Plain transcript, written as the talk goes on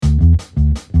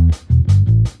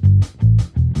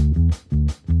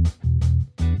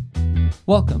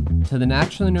Welcome to the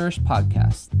Naturally Nourished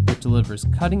podcast that delivers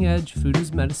cutting-edge food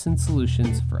as medicine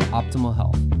solutions for optimal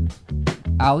health.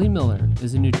 Ali Miller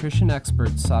is a nutrition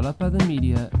expert sought out by the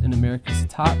media and America's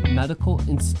top medical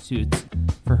institutes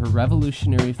for her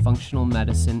revolutionary functional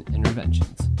medicine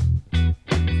interventions.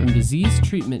 From disease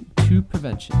treatment to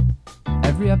prevention,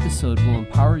 every episode will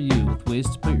empower you with ways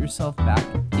to put yourself back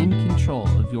in control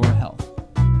of your health.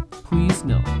 Please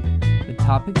note, the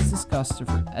topics discussed are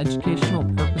for educational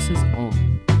purposes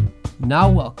only. Now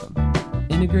welcome,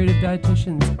 integrative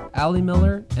dietitians Ali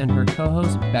Miller and her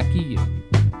co-host Becky Yu.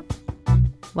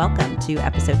 Welcome to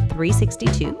episode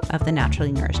 362 of the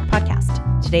Naturally Nourished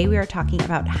podcast. Today we are talking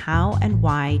about how and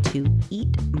why to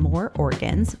eat more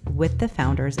organs with the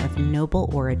founders of Noble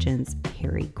Origins,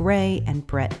 Harry Gray and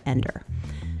Brett Ender.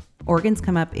 Organs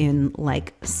come up in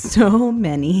like so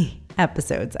many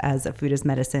episodes as a food as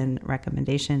medicine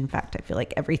recommendation. In fact, I feel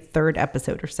like every third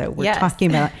episode or so we're talking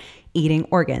about eating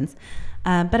organs.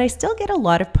 But I still get a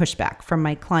lot of pushback from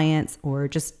my clients or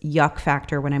just yuck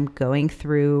factor when I'm going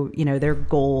through, their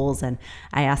goals. And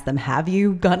I ask them, have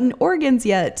you gotten organs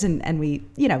yet? And we,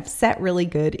 set really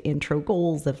good intro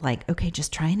goals of like, okay,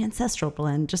 just try an ancestral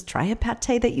blend, just try a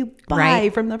pate that you buy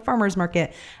from the farmer's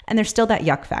market. And there's still that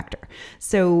yuck factor.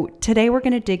 So today we're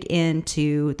going to dig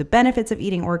into the benefits of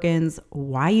eating organs,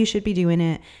 why you should be doing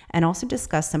it, and also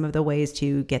discuss some of the ways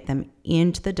to get them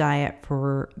into the diet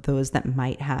for those that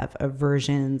might have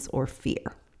aversions or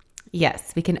fear.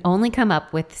 Yes, we can only come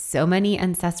up with so many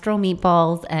ancestral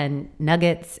meatballs and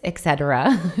nuggets,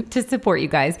 etc., to support you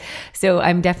guys. So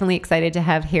I'm definitely excited to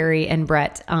have Harry and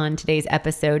Brett on today's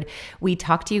episode. We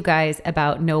talked to you guys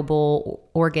about Noble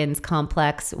Organs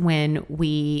Complex when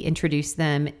we introduced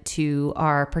them to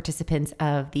our participants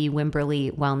of the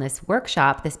Wimberley Wellness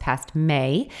Workshop this past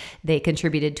May. They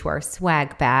contributed to our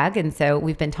swag bag. And so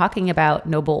we've been talking about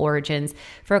Noble Origins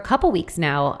for a couple weeks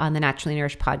now on the Naturally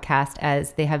Nourished podcast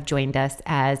as they have joined us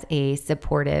as a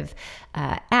supportive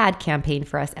ad campaign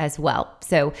for us as well.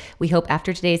 So we hope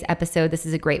after today's episode, this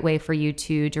is a great way for you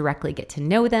to directly get to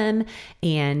know them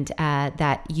and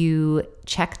that you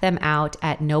check them out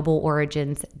at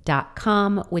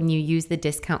nobleorigins.com. When you use the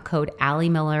discount code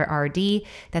AliMillerRD,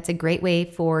 that's a great way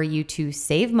for you to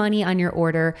save money on your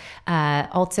order.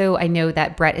 Also, I know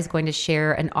that Brett is going to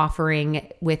share an offering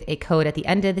with a code at the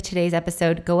end of today's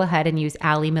episode. Go ahead and use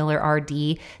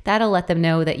AliMillerRD. That'll let them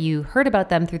know that you heard about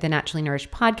them through the Naturally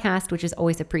Nourished podcast, which is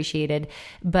always appreciated.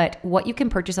 But what you can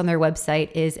purchase on their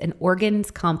website is an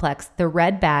organs complex. The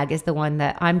red bag is the one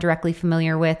that I'm directly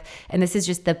familiar with. And this is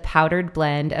just the powdered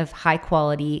blend of high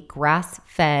quality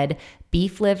grass-fed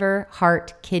beef liver,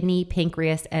 heart, kidney,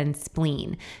 pancreas, and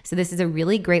spleen. So this is a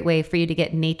really great way for you to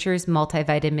get nature's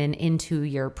multivitamin into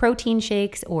your protein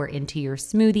shakes or into your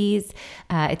smoothies.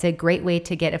 It's a great way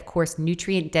to get, of course,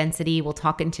 nutrient density. We'll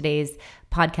talk in today's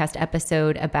podcast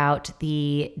episode about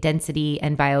the density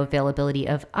and bioavailability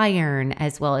of iron,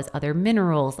 as well as other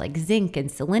minerals like zinc and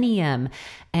selenium,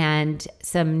 and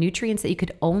some nutrients that you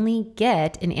could only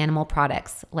get in animal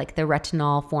products, like the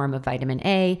retinol form of vitamin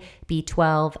A,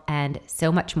 B12, and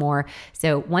so much more.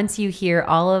 So once you hear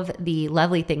all of the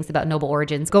lovely things about Noble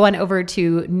Origins, go on over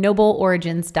to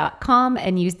nobleorigins.com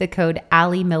and use the code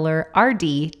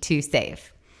AliMillerRD to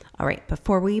save. All right,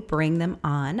 before we bring them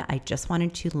on, I just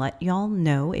wanted to let y'all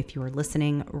know, if you are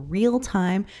listening real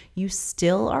time, you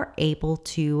still are able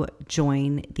to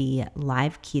join the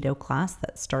live keto class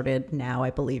that started now,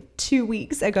 I believe, 2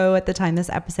 weeks ago at the time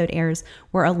this episode airs.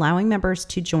 We're allowing members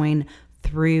to join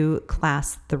through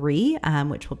class 3,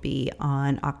 which will be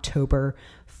on October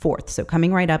 4th. So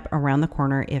coming right up around the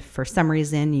corner. If for some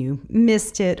reason you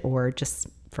missed it or just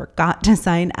forgot to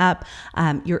sign up,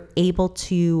 you're able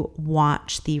to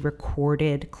watch the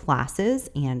recorded classes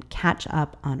and catch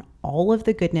up on all of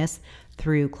the goodness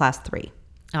through class 3.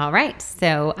 All right,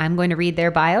 so I'm going to read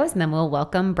their bios and then we'll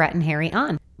welcome Brett and Harry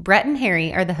on. Brett and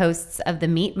Harry are the hosts of the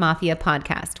Meat Mafia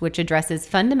podcast, which addresses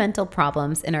fundamental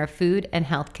problems in our food and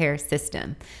healthcare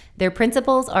system. Their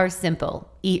principles are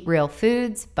simple: eat real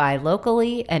foods, buy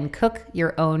locally, and cook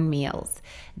your own meals.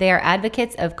 They are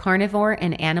advocates of carnivore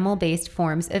and animal-based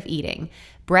forms of eating.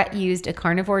 Brett used a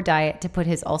carnivore diet to put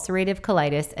his ulcerative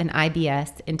colitis and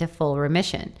IBS into full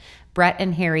remission. Brett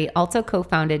and Harry also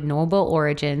co-founded Noble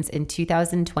Origins in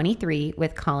 2023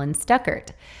 with Colin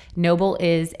Stuckert. Noble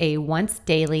is a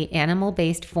once-daily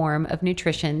animal-based form of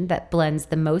nutrition that blends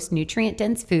the most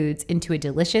nutrient-dense foods into a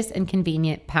delicious and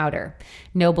convenient powder.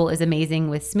 Noble is amazing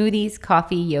with smoothies, coffee,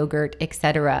 coffee, yogurt,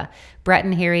 etc. Brett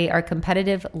and Harry are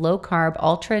competitive, low-carb,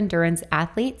 ultra-endurance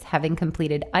athletes, having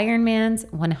completed Ironmans,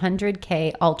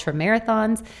 100K ultra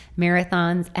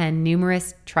marathons, and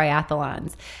numerous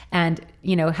triathlons. And,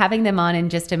 having them on in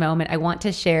just a moment, I want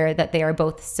to share that they are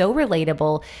both so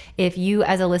relatable. If you,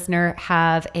 as a listener,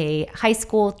 have a high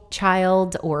school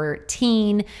child or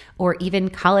teen or even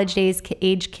college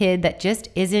age kid that just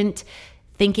isn't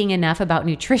thinking enough about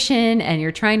nutrition and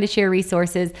you're trying to share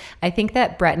resources, I think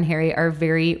that Brett and Harry are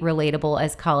very relatable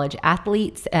as college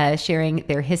athletes, sharing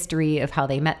their history of how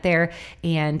they met there.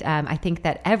 And I think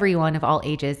that everyone of all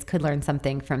ages could learn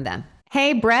something from them.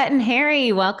 Hey, Brett and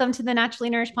Harry, welcome to the Naturally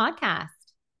Nourished podcast.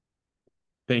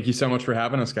 Thank you so much for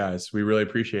having us, guys. We really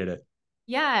appreciate it.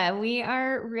 Yeah, we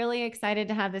are really excited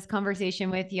to have this conversation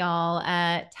with y'all.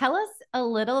 Tell us a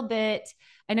little bit.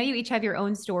 I know you each have your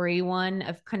own story, one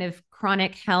of kind of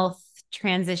chronic health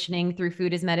transitioning through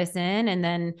food as medicine, and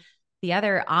then the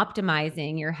other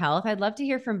optimizing your health. I'd love to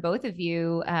hear from both of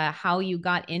you how you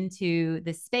got into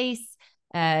the space,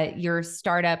 your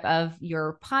startup of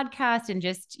your podcast, and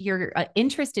just your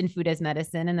interest in food as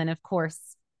medicine. And then, of course,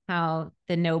 how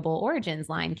the Noble Origins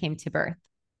line came to birth.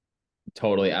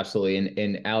 Totally, absolutely.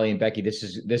 And Allie and Becky, this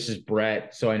is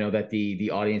Brett. So I know that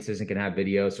the audience isn't gonna have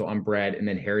video. So I'm Brett, and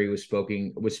then Harry was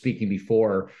speaking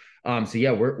before. So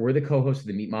yeah, we're the co-hosts of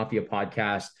the Meat Mafia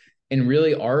podcast. And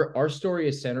really our story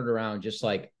is centered around just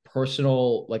like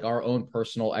personal, like our own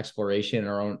personal exploration,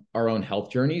 our own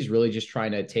health journeys, really just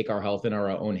trying to take our health in our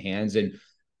own hands and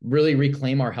really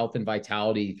reclaim our health and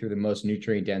vitality through the most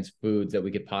nutrient dense foods that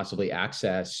we could possibly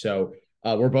access. So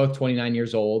we're both 29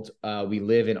 years old. We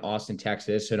live in Austin,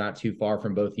 Texas, so not too far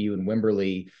from both you and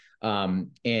Wimberley.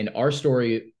 And our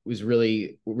story was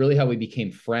really how we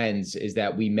became friends is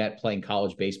that we met playing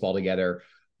college baseball together.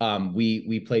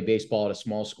 We played baseball at a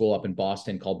small school up in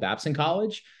Boston called Babson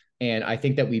College. And I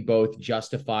think that we both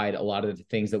justified a lot of the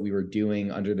things that we were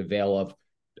doing under the veil of,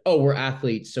 oh, we're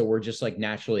athletes, so we're just like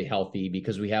naturally healthy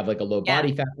because we have like a low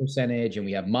body fat percentage and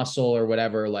we have muscle or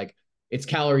whatever. Like it's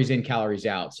calories in, calories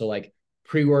out. So like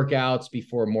pre-workouts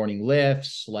before morning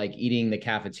lifts, like eating the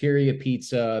cafeteria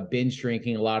pizza, binge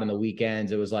drinking a lot on the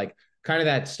weekends. It was like kind of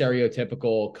that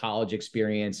stereotypical college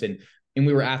experience. And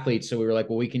we were athletes. So we were like,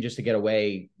 well, we can just get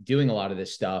away doing a lot of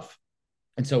this stuff.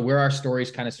 And so where our stories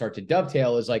kind of start to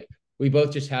dovetail is like, we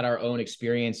both just had our own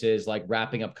experiences, like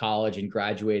wrapping up college and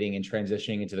graduating and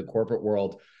transitioning into the corporate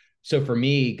world. So for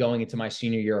me, going into my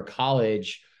senior year of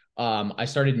college, I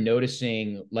started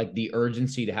noticing like the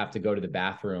urgency to have to go to the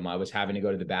bathroom. I was having to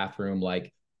go to the bathroom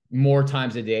like more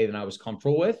times a day than I was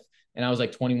comfortable with. And I was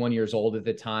like 21 years old at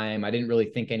the time. I didn't really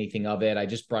think anything of it. I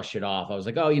just brushed it off. I was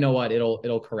like, oh, you know what?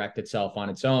 It'll correct itself on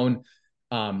its own.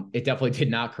 It definitely did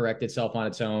not correct itself on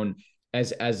its own.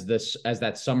 As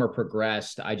that summer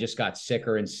progressed, I just got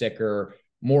sicker and sicker,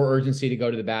 more urgency to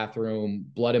go to the bathroom,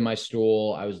 blood in my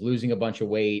stool. I was losing a bunch of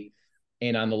weight.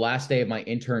 And on the last day of my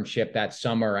internship that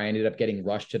summer, I ended up getting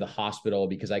rushed to the hospital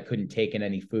because I couldn't take in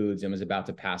any foods and was about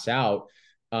to pass out.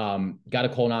 Got a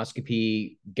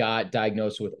colonoscopy, got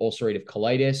diagnosed with ulcerative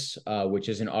colitis, which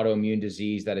is an autoimmune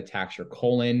disease that attacks your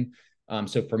colon.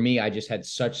 So for me, I just had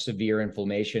such severe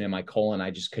inflammation in my colon. I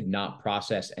just could not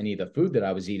process any of the food that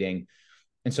I was eating.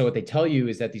 And so what they tell you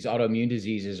is that these autoimmune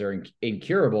diseases are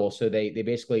incurable. So they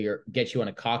basically get you on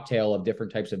a cocktail of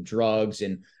different types of drugs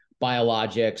and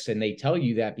biologics. And they tell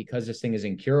you that because this thing is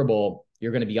incurable,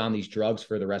 you're going to be on these drugs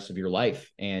for the rest of your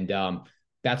life. And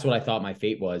that's what I thought my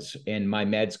fate was. And my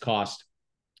meds cost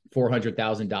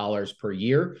 $400,000 per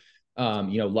year.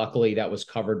 Luckily that was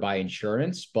covered by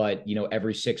insurance, but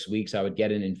every 6 weeks I would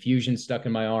get an infusion stuck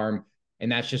in my arm.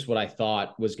 And that's just what I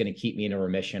thought was going to keep me in a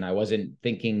remission. I wasn't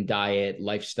thinking diet,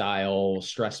 lifestyle,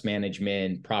 stress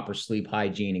management, proper sleep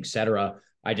hygiene, etc.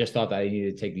 I just thought that I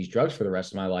needed to take these drugs for the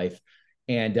rest of my life.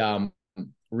 And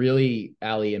really,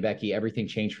 Allie and Becky, everything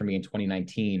changed for me in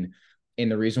 2019.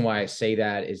 And the reason why I say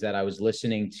that is that I was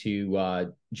listening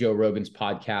to Joe Rogan's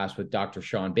podcast with Dr.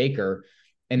 Sean Baker.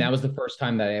 And that was the first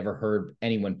time that I ever heard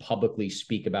anyone publicly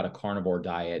speak about a carnivore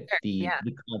diet,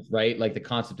 right? Like the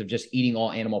concept of just eating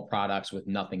all animal products with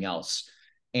nothing else.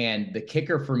 And the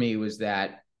kicker for me was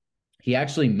that he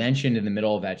actually mentioned in the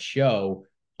middle of that show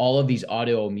all of these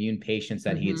autoimmune patients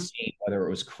that he had seen, whether it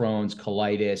was Crohn's,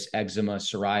 colitis, eczema,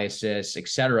 psoriasis, et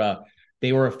cetera.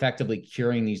 They were effectively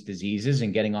curing these diseases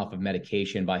and getting off of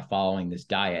medication by following this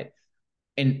diet.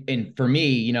 And for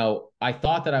me, I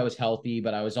thought that I was healthy,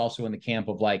 but I was also in the camp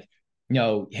of like,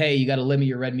 hey, you got to limit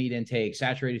your red meat intake.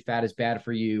 Saturated fat is bad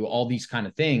for you, all these kind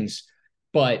of things.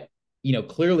 But,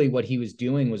 clearly what he was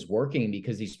doing was working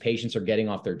because these patients are getting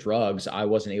off their drugs. I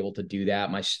wasn't able to do that.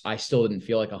 I still didn't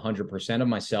feel like 100% of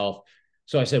myself.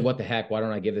 So I said, what the heck? Why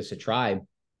don't I give this a try?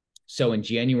 So in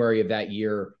January of that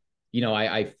year,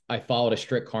 I followed a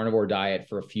strict carnivore diet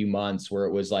for a few months where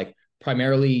it was like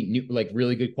primarily like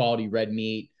really good quality red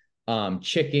meat,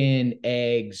 chicken,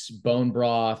 eggs, bone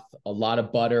broth, a lot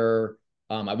of butter.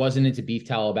 I wasn't into beef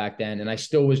tallow back then, and I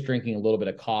still was drinking a little bit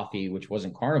of coffee, which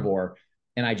wasn't carnivore.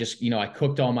 And I just, I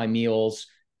cooked all my meals,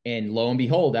 and lo and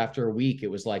behold, after a week,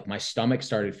 it was like my stomach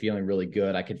started feeling really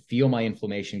good. I could feel my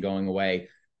inflammation going away.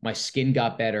 My skin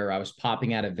got better. I was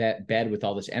popping out of bed with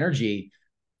all this energy.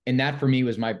 And that for me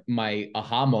was my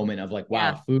aha moment of like,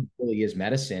 wow, food really is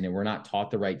medicine, and we're not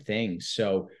taught the right things.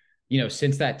 So,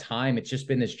 since that time, it's just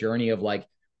been this journey of like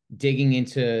digging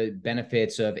into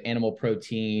benefits of animal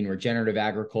protein, regenerative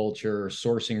agriculture,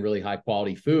 sourcing really high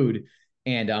quality food.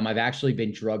 And I've actually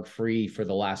been drug free for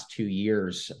the last 2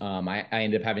 years. I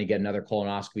ended up having to get another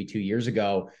colonoscopy 2 years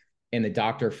ago, and the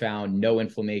doctor found no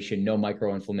inflammation, no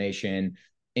microinflammation.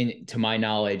 And to my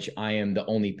knowledge, I am the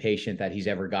only patient that he's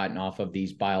ever gotten off of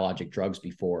these biologic drugs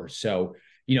before. So,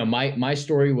 my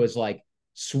story was like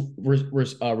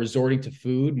resorting to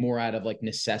food more out of like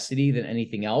necessity than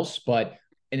anything else, but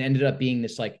it ended up being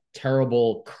this like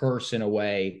terrible curse in a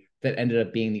way that ended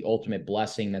up being the ultimate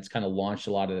blessing that's kind of launched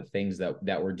a lot of the things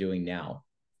that we're doing now.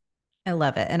 I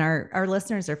love it. And our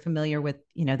listeners are familiar with,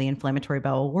 the inflammatory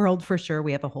bowel world for sure.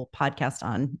 We have a whole podcast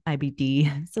on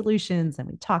IBD solutions, and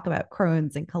we talk about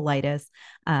Crohn's and colitis.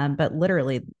 But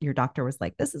literally your doctor was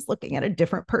like, this is looking at a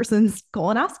different person's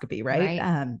colonoscopy,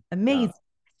 right? Amazing.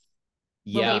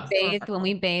 Yeah. When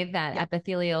we bathe that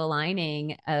epithelial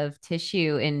lining of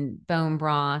tissue in bone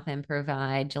broth and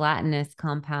provide gelatinous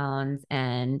compounds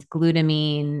and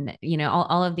glutamine,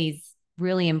 all of these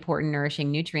really important nourishing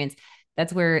nutrients,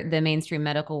 that's where the mainstream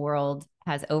medical world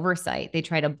has oversight. They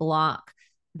try to block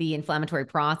the inflammatory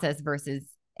process versus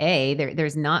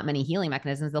there's not many healing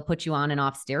mechanisms. They'll put you on and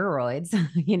off steroids,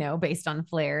 based on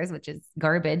flares, which is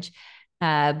garbage.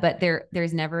 But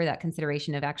there's never that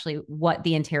consideration of actually what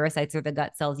the enterocytes or the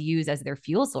gut cells use as their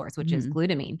fuel source, which is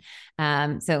glutamine.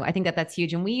 So I think that's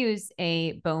huge. And we use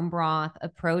a bone broth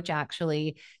approach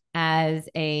actually as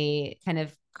a kind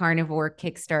of carnivore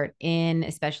kickstart in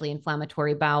especially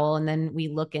inflammatory bowel. And then we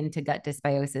look into gut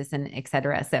dysbiosis and et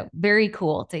cetera. So very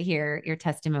cool to hear your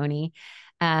testimony.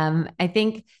 I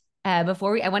think I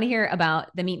want to hear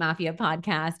about the Meat Mafia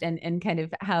podcast and kind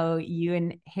of how you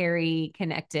and Harry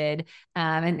connected.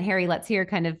 And Harry, let's hear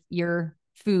kind of your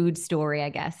food story, I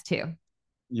guess, too.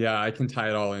 Yeah, I can tie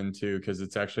it all in too, because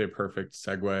it's actually a perfect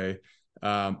segue.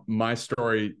 My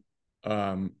story,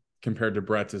 compared to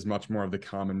Brett's, is much more of the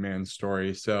common man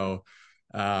story. So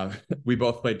we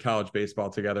both played college baseball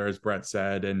together, as Brett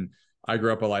said, and I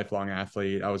grew up a lifelong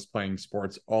athlete. I was playing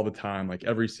sports all the time, like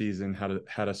every season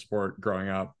had a sport growing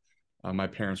up. My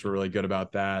parents were really good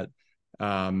about that.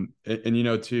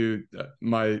 Too,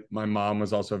 my mom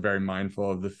was also very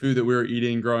mindful of the food that we were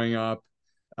eating growing up.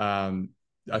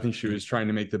 I think she was trying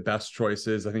to make the best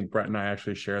choices. I think Brett and I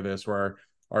actually share this, where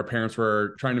our parents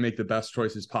were trying to make the best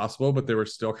choices possible, but they were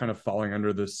still kind of falling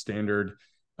under the standard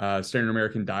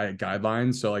American diet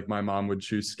guidelines. So like my mom would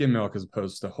choose skim milk as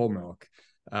opposed to whole milk.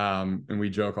 And we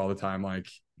joke all the time, like,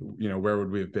 where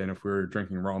would we have been if we were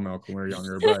drinking raw milk when we were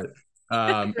younger? But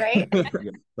right.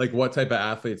 like what type of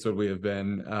athletes would we have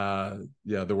been?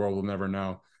 The world will never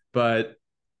know. But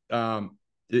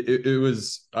it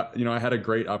was, I had a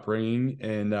great upbringing,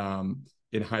 and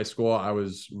in high school, I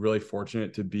was really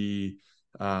fortunate to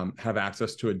have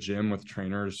access to a gym with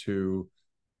trainers who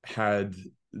had,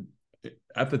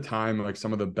 at the time, like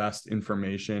some of the best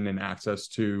information and access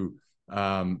to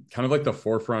kind of like the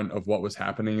forefront of what was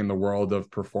happening in the world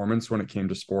of performance when it came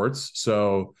to sports.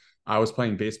 So I was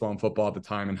playing baseball and football at the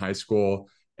time in high school,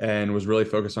 and was really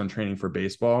focused on training for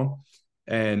baseball.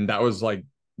 And that was like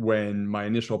when my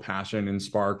initial passion and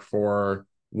spark for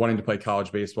wanting to play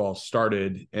college baseball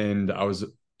started. And I was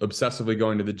obsessively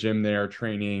going to the gym there,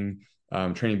 training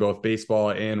both baseball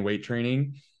and weight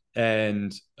training.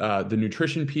 And the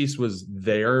nutrition piece was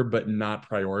there, but not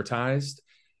prioritized.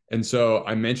 And so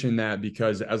I mentioned that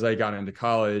because as I got into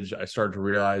college, I started to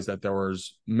realize that there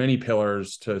was many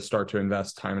pillars to start to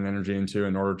invest time and energy into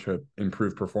in order to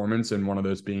improve performance, and one of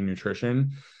those being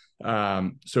nutrition.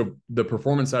 So the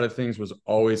performance side of things was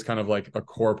always kind of like a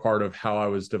core part of how I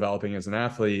was developing as an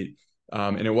athlete.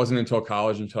 And it wasn't until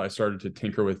college until I started to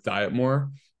tinker with diet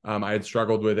more. I had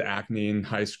struggled with acne in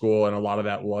high school, and a lot of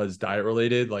that was diet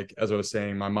related. Like, as I was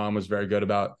saying, my mom was very good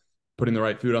about putting the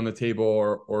right food on the table,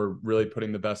 or really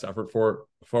putting the best effort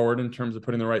forward in terms of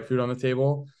putting the right food on the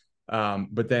table.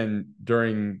 But then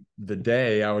during the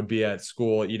day, I would be at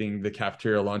school eating the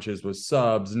cafeteria lunches with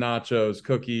subs, nachos,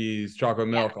 cookies, chocolate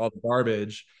milk, all the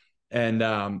garbage. And,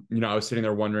 I was sitting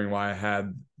there wondering why I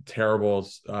had terrible,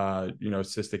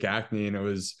 cystic acne. And it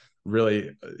was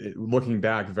really, looking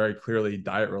back, very clearly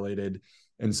diet related.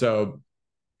 And so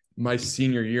my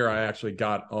senior year, I actually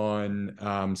got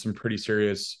on some pretty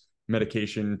serious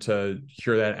medication to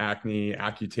cure that acne.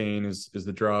 Accutane is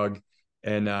the drug.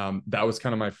 And that was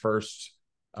kind of my first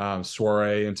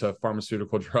soiree into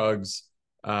pharmaceutical drugs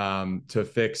to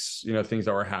fix, things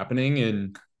that were happening.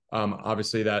 And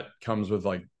obviously that comes with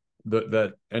like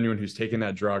that anyone who's taken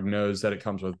that drug knows that it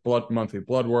comes with monthly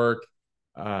blood work,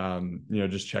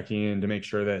 just checking in to make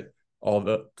sure that all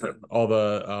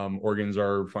the organs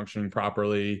are functioning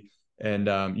properly. And,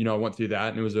 I went through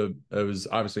that, and it was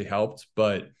obviously helped,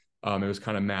 but it was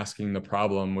kind of masking the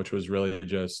problem, which was really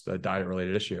just a diet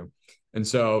related issue. And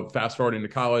so fast forward into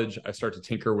college, I start to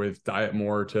tinker with diet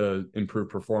more to improve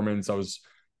performance. I was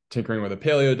tinkering with a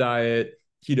paleo diet,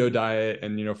 keto diet.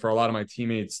 And, for a lot of my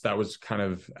teammates, that was kind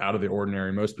of out of the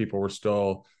ordinary. Most people were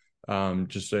still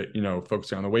just,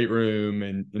 focusing on the weight room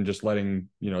and just letting,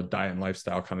 diet and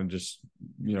lifestyle kind of just,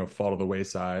 fall to the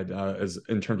wayside as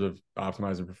in terms of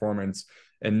optimizing performance.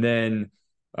 And then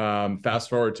fast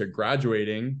forward to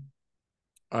graduating,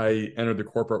 I entered the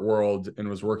corporate world and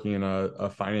was working in a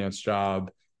finance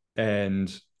job,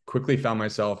 and quickly found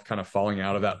myself kind of falling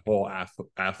out of that whole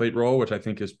athlete role, which I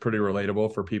think is pretty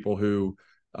relatable for people who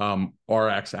are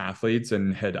ex-athletes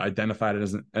and had identified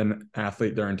as an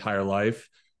athlete their entire life.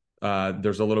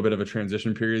 There's a little bit of a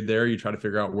transition period there. You try to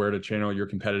figure out where to channel your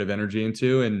competitive energy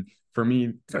into. And for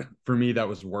me, that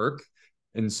was work.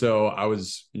 And so I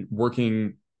was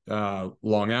working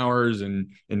long hours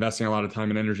and investing a lot of time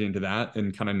and energy into that,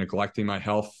 and kind of neglecting my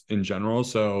health in general.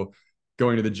 So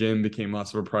going to the gym became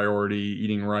less of a priority.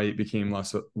 Eating right became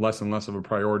less and less of a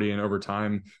priority. And over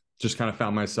time, just kind of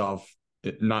found myself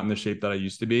not in the shape that I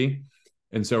used to be.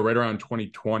 And so right around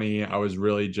 2020, I was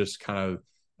really just kind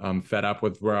of fed up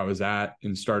with where I was at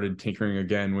and started tinkering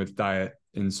again with diet.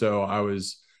 And so I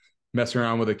was messing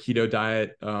around with a keto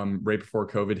diet right before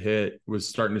COVID hit, was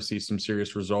starting to see some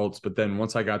serious results. But then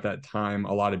once I got that time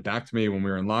allotted back to me when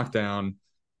we were in lockdown,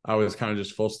 I was kind of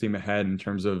just full steam ahead in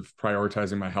terms of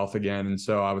prioritizing my health again. And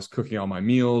so I was cooking all my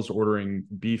meals, ordering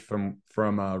beef from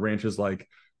ranches like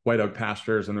White Oak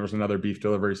Pastures. And there was another beef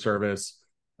delivery service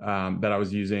that I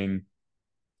was using.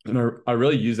 And I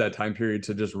really used that time period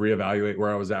to just reevaluate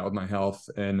where I was at with my health,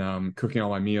 and cooking all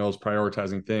my meals,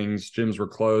 prioritizing things. Gyms were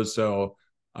closed, so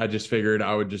I just figured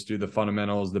I would just do the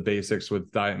fundamentals, the basics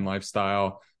with diet and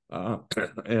lifestyle,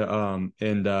 and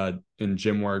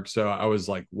gym work. So I was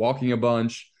like walking a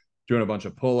bunch, doing a bunch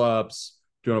of pull-ups,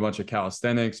 doing a bunch of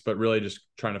calisthenics, but really just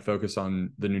trying to focus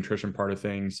on the nutrition part of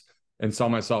things, and saw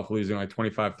myself losing like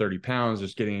 25, 30 pounds,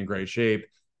 just getting in great shape.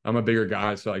 I'm a bigger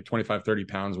guy, so like 25, 30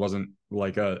 pounds wasn't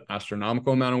like a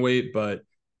astronomical amount of weight, but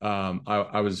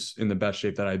I was in the best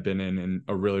shape that I'd been in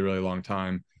a really, really long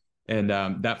time. And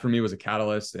that for me was a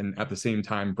catalyst. And at the same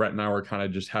time, Brett and I were kind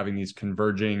of just having these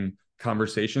converging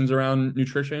conversations around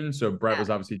nutrition. So Brett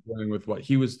was obviously dealing with what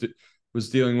he was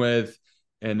dealing with.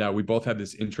 And we both had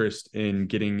this interest in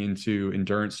getting into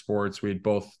endurance sports. We had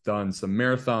both done some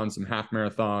marathons, some half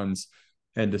marathons,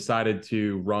 and decided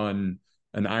to run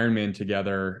an Ironman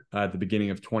together at the beginning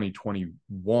of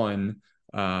 2021.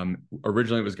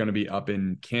 Originally, it was going to be up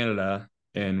in Canada,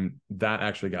 and that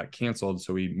actually got canceled.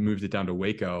 So we moved it down to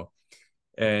Waco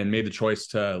and made the choice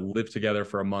to live together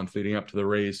for a month leading up to the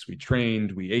race. We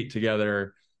trained, we ate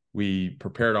together, we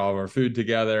prepared all of our food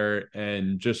together,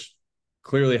 and just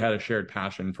clearly had a shared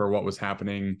passion for what was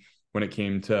happening when it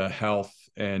came to health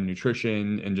and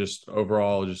nutrition, and just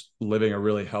overall just living a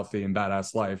really healthy and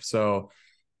badass life. So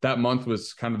that month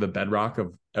was kind of the bedrock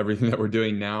of everything that we're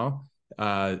doing now.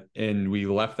 And we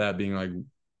left that being like,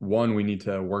 one, we need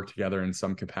to work together in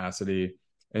some capacity.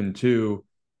 And two,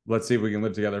 let's see if we can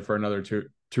live together for another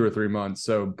two or 3 months.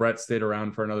 So Brett stayed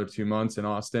around for another 2 months in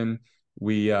Austin.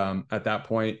 We, at that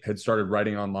point, had started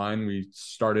writing online. We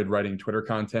started writing Twitter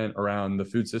content around the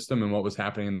food system and what was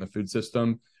happening in the food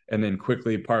system, and then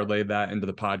quickly parlayed that into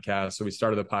the podcast. So we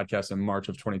started the podcast in March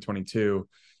of 2022.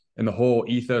 And the whole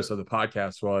ethos of the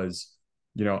podcast was,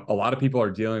 a lot of people are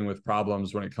dealing with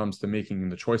problems when it comes to making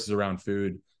the choices around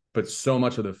food, but so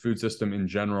much of the food system in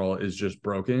general is just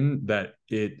broken that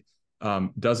it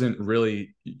doesn't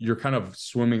really, you're kind of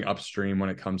swimming upstream when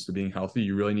it comes to being healthy.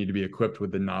 You really need to be equipped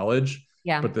with the knowledge.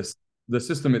 Yeah. But the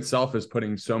system itself is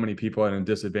putting so many people in a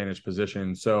disadvantaged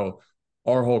position. So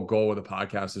our whole goal with the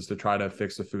podcast is to try to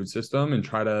fix the food system and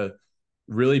try to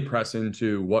really press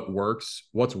into what works,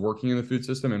 what's working in the food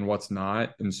system and what's not.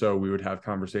 And so we would have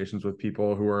conversations with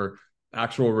people who are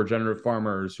actual regenerative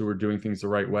farmers who are doing things the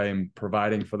right way and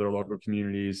providing for their local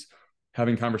communities,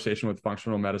 having conversation with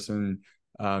functional medicine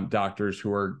doctors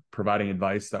who are providing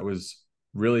advice that was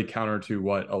really counter to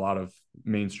what a lot of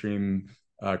mainstream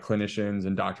clinicians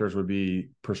and doctors would be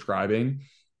prescribing.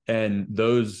 And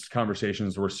those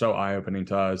conversations were so eye-opening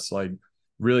to us, like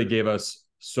really gave us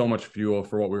so much fuel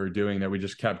for what we were doing that we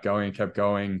just kept going,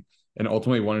 and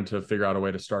ultimately wanted to figure out a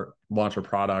way to launch a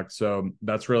product. So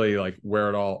that's really like where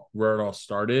it all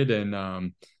started.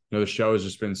 And, the show has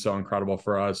just been so incredible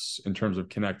for us in terms of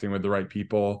connecting with the right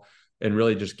people and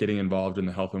really just getting involved in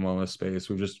the health and wellness space.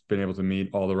 We've just been able to meet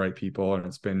all the right people, and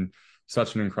it's been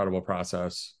such an incredible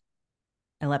process.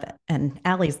 I love it. And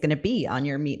Allie's going to be on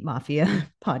your Meat Mafia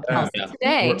podcast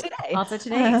today. Also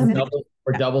today.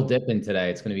 We're double dipping today.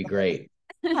 It's going to be great.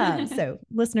 So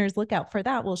listeners, look out for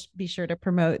that. We'll be sure to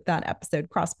promote that episode,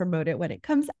 cross promote it when it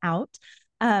comes out.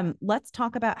 Let's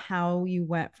talk about how you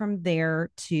went from there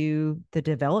to the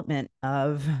development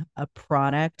of a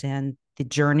product and the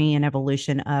journey and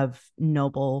evolution of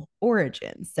Noble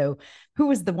Origins. So who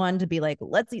was the one to be like,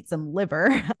 let's eat some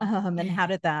liver? And how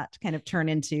did that kind of turn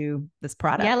into this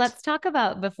product? Yeah, let's talk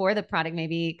about before the product,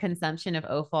 maybe consumption of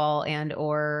offal and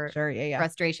or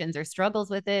frustrations or struggles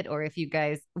with it, or if you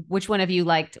guys, which one of you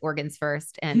liked organs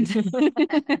first? And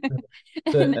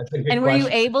and were you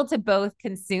able to both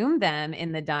consume them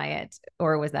in the diet,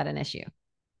 or was that an issue?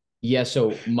 Yeah,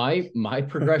 so my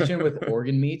progression with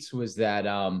organ meats was that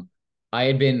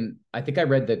I think I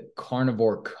read the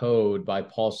Carnivore Code by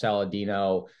Paul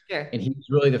Saladino. Sure. And he was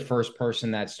really the first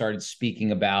person that started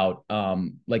speaking about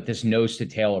like this nose to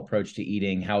tail approach to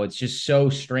eating, how it's just so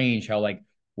strange how like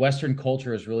Western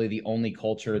culture is really the only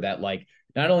culture that like,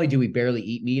 not only do we barely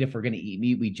eat meat, if we're going to eat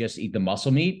meat, we just eat the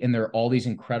muscle meat. And there are all these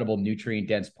incredible nutrient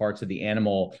dense parts of the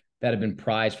animal that have been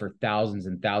prized for thousands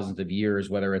and thousands of years,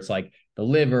 whether it's like the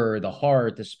liver, the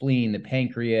heart, the spleen, the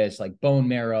pancreas, like bone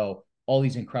marrow, all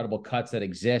these incredible cuts that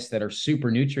exist that are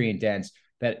super nutrient dense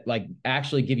that like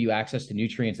actually give you access to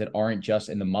nutrients that aren't just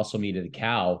in the muscle meat of the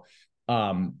cow.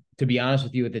 To be honest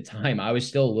with you, at the time, I was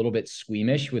still a little bit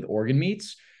squeamish with organ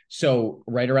meats. So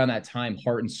right around that time,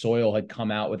 Heart and Soil had come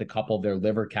out with a couple of their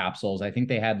liver capsules. I think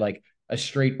they had like a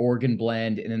straight organ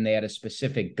blend, and then they had a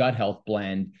specific gut health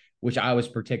blend, which I was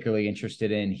particularly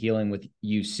interested in, healing with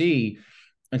UC.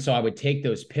 And so I would take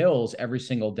those pills every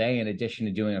single day in addition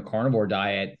to doing a carnivore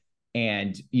diet.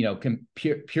 And,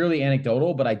 purely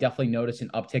anecdotal, but I definitely noticed an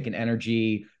uptick in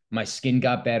energy. My skin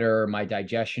got better, my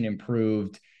digestion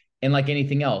improved. And like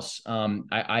anything else,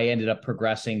 I ended up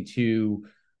progressing to,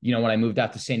 when I moved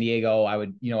out to San Diego, I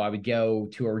would go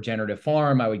to a regenerative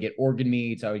farm. I would get organ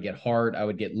meats, I would get heart, I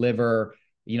would get liver,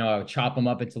 I would chop them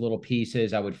up into little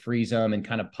pieces. I would freeze them and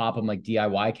kind of pop them like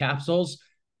DIY capsules.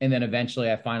 And then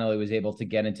eventually I finally was able to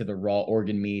get into the raw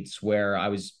organ meats where I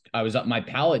was up, my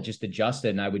palate just adjusted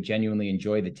and I would genuinely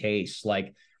enjoy the taste.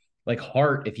 Like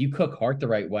heart, if you cook heart the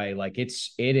right way, like it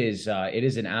is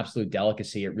an absolute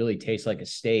delicacy. It really tastes like a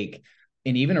steak.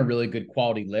 And even a really good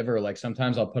quality liver, like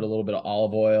sometimes I'll put a little bit of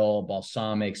olive oil,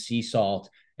 balsamic, sea salt,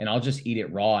 and I'll just eat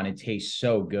it raw and it tastes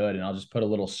so good. And I'll just put a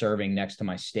little serving next to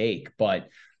my steak. But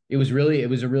it was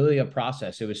really a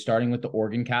process. It was starting with the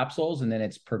organ capsules, and then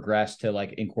it's progressed to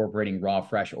like incorporating raw,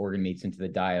 fresh organ meats into the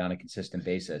diet on a consistent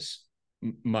basis.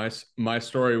 My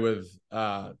story with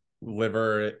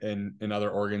liver and other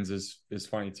organs is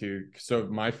funny too. So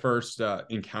my first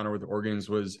encounter with organs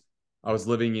was I was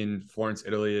living in Florence,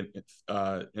 Italy,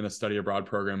 in a study abroad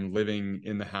program, living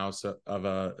in the house of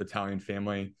a Italian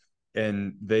family,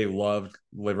 and they loved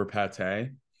liver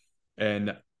pate,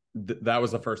 and that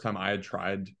was the first time I had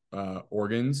tried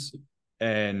organs,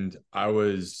 and I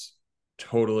was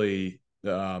totally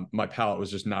my palate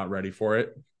was just not ready for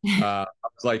it. I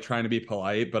was like trying to be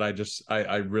polite, but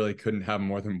I really couldn't have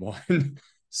more than one.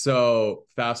 So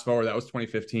fast forward, that was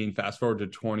 2015. Fast forward to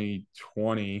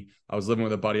 2020, I was living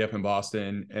with a buddy up in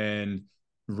Boston and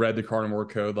read the Carnivore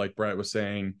Code, like Brett was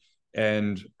saying,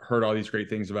 and heard all these great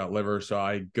things about liver. So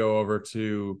I go over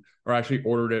or actually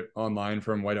ordered it online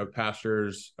from White Oak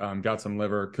Pastures, got some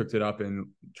liver, cooked it up, and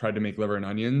tried to make liver and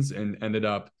onions, and ended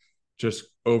up just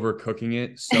overcooking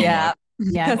it so much.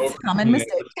 Yeah, it's a common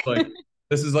mistake.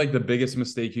 This is like the biggest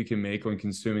mistake you can make when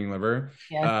consuming liver.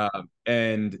 Yeah.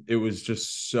 And it was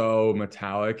just so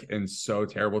metallic and so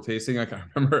terrible tasting. Like I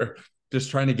remember just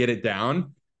trying to get it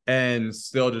down and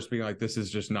still just being like, this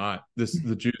is just not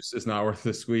the juice is not worth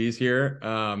the squeeze here.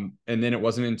 And then it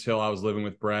wasn't until I was living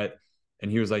with Brett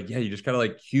and he was like, yeah, you just got to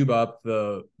like cube up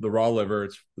the raw liver.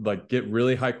 It's like, get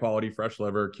really high quality, fresh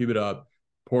liver, cube it up,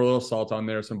 pour a little salt on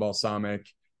there, some balsamic,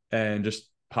 and just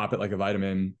pop it like a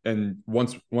vitamin. And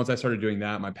once I started doing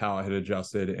that, my palate had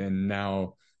adjusted, and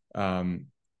now am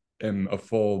a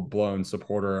full blown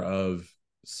supporter of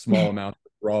small amount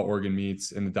of raw organ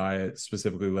meats in the diet,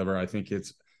 specifically liver. I think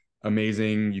it's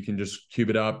amazing. You can just cube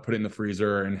it up, put it in the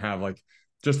freezer, and have like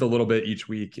just a little bit each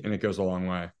week, and it goes a long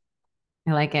way.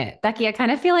 I like it. Becky, I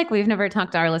kind of feel like we've never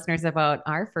talked to our listeners about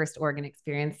our first organ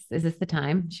experience. Is this the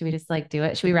time? Should we just like do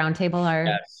it? Should we roundtable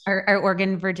our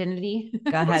organ virginity?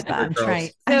 Go ahead. I'm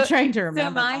trying to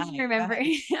remember. So mine,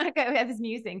 remembering, I was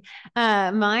musing.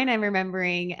 Mine, I'm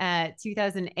remembering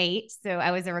 2008. So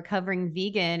I was a recovering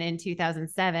vegan in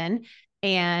 2007.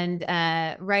 And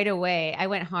right away, I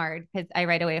went hard because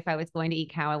right away, if I was going to eat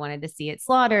cow, I wanted to see it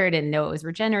slaughtered and know it was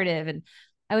regenerative. And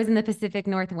I was in the Pacific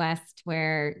Northwest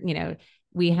where,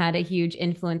 we had a huge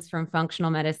influence from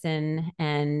functional medicine,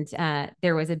 and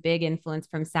there was a big influence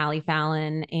from Sally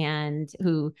Fallon, and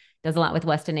who does a lot with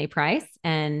Weston A. Price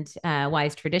and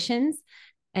Wise Traditions.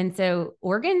 And so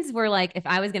organs were like, if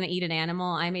I was going to eat an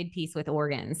animal, I made peace with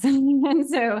organs. And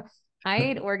so I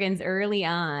ate organs early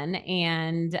on.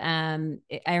 And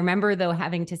I remember, though,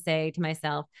 having to say to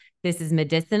myself, this is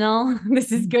medicinal.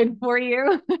 This is good for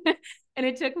you. And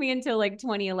it took me until like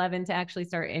 2011 to actually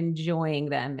start enjoying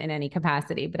them in any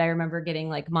capacity. But I remember getting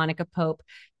like Monica Pope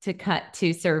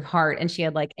to serve heart, and she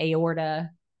had like aorta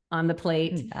on the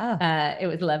plate. Oh. It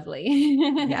was lovely.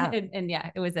 Yeah. and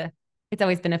yeah, it's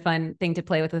always been a fun thing to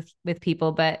play with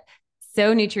people, but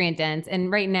so nutrient dense. And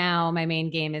right now my main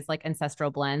game is like ancestral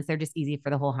blends. They're just easy for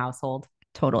the whole household.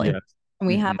 Totally. Yes. And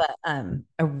we have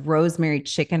a rosemary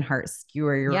chicken heart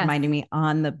skewer. You're reminding me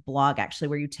on the blog, actually,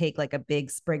 where you take like a big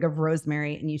sprig of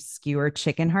rosemary and you skewer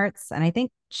chicken hearts. And I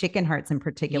think chicken hearts in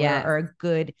particular are a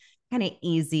good kind of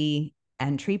easy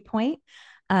entry point.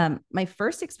 My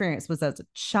first experience was as a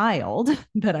child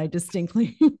that I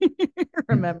distinctly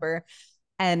remember.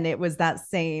 And it was that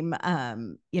same,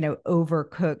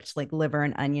 overcooked like liver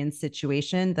and onion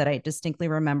situation that I distinctly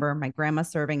remember my grandma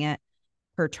serving it,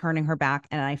 her turning her back,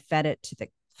 and I fed it to the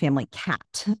family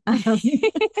cat.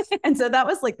 And so that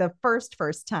was like the first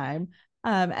time.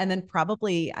 And then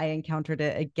probably I encountered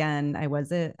it again. I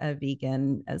was a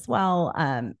vegan as well.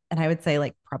 And I would say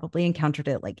like probably encountered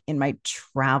it like in my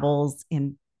travels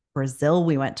in Brazil.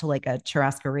 We went to like a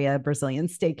churrascaria Brazilian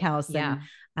steakhouse.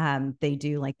 And they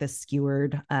do like the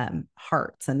skewered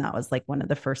hearts. And that was like one of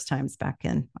the first times back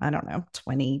in, I don't know,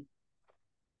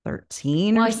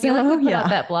 2013 well, or I feel so. like we put out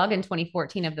that blog in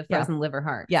 2014 of the frozen liver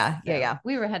heart. Yeah. So yeah.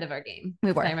 We were ahead of our game.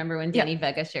 We were. I remember when Danny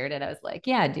Vega shared it, I was like,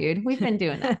 yeah, dude, we've been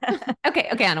doing that. Okay,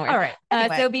 onward. All right.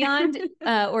 Anyway. So beyond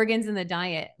organs in the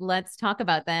diet, let's talk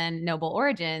about then Noble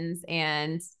Origins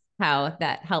and how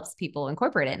that helps people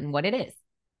incorporate it and what it is.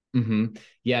 Mm-hmm.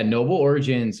 Yeah, Noble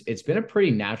Origins, it's been a pretty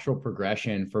natural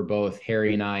progression for both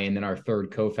Harry and I, and then our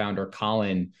third co-founder,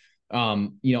 Colin.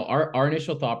 Our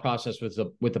initial thought process with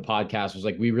the podcast was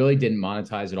like, we really didn't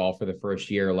monetize it all for the first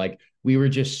year. Like, we were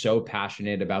just so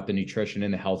passionate about the nutrition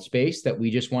and the health space that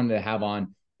we just wanted to have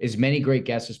on as many great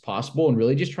guests as possible and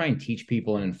really just try and teach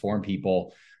people and inform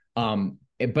people.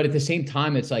 But at the same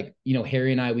time, it's like,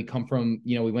 Harry and I, we come from,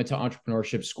 we went to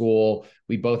entrepreneurship school.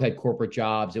 We both had corporate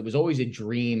jobs. It was always a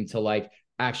dream to like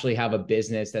actually have a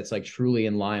business that's like truly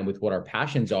in line with what our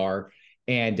passions are.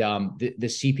 And the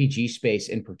CPG space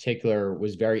in particular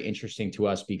was very interesting to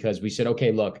us because we said,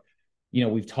 okay, look,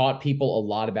 we've taught people a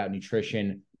lot about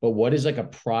nutrition, but what is like a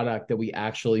product that we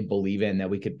actually believe in that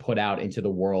we could put out into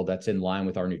the world that's in line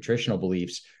with our nutritional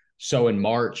beliefs? So in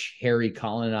March, Harry,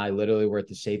 Colin, and I literally were at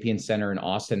the Sapiens Center in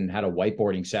Austin and had a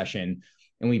whiteboarding session.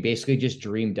 And we basically just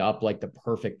dreamed up like the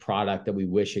perfect product that we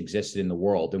wish existed in the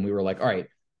world. And we were like, all right,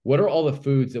 what are all the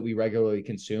foods that we regularly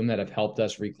consume that have helped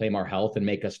us reclaim our health and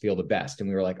make us feel the best? And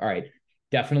we were like, all right,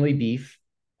 definitely beef,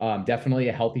 definitely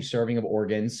a healthy serving of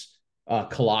organs,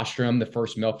 colostrum, the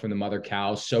first milk from the mother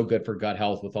cow, so good for gut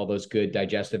health with all those good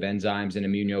digestive enzymes and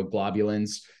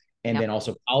immunoglobulins. And then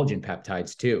also collagen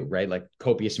peptides too, right? Like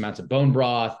copious amounts of bone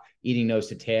broth, eating nose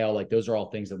to tail, like those are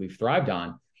all things that we've thrived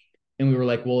on. And we were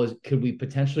like, well, could we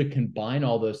potentially combine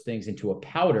all those things into a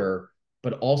powder,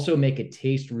 but also make it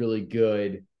taste really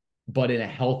good, but in a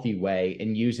healthy way,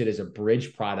 and use it as a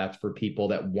bridge product for people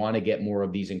that want to get more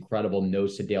of these incredible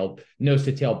nose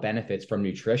to tail benefits from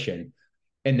nutrition.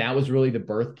 And that was really the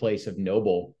birthplace of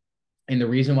Noble. And the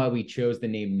reason why we chose the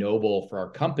name Noble for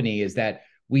our company is that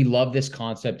we love this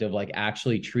concept of like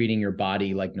actually treating your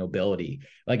body like nobility.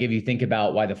 Like if you think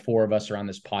about why the four of us are on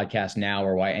this podcast now,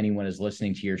 or why anyone is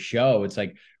listening to your show, it's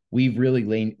like we've really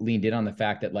leaned in on the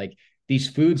fact that like these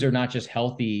foods are not just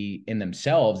healthy in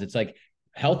themselves. It's like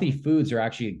healthy foods are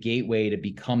actually a gateway to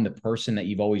become the person that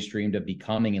you've always dreamed of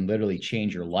becoming and literally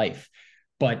change your life.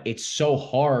 But it's so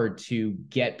hard to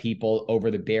get people over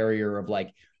the barrier of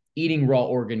like eating raw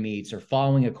organ meats or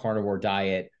following a carnivore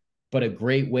diet But a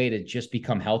great way to just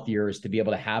become healthier is to be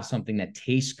able to have something that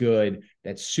tastes good,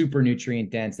 that's super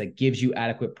nutrient dense, that gives you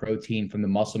adequate protein from the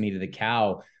muscle meat of the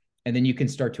cow. And then you can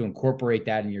start to incorporate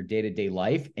that in your day-to-day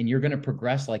life, and you're going to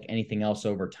progress like anything else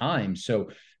over time. So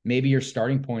maybe your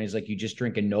starting point is like you just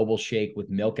drink a Noble shake with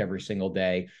milk every single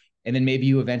day. And then maybe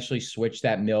you eventually switch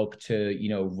that milk to,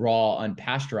 raw,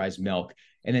 unpasteurized milk.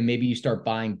 And then maybe you start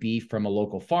buying beef from a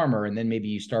local farmer, and then maybe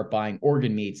you start buying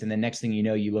organ meats. And the next thing you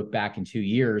know, you look back in 2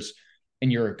 years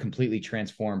and you're a completely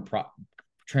transformed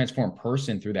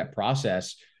person through that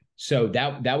process. So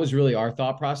that was really our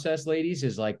thought process, ladies,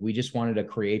 is like, we just wanted to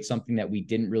create something that we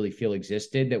didn't really feel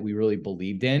existed, that we really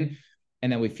believed in.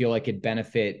 And then we feel like it'd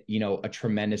benefit, a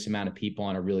tremendous amount of people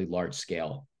on a really large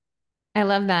scale. I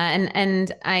love that.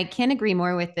 And I can't agree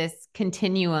more with this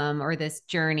continuum or this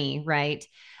journey, right?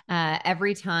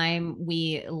 Every time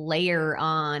we layer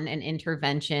on an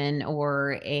intervention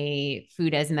or a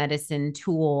food as medicine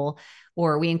tool,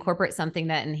 or we incorporate something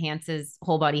that enhances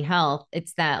whole body health,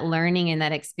 it's that learning and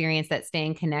that experience, that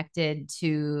staying connected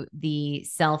to the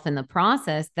self in the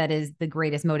process, that is the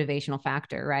greatest motivational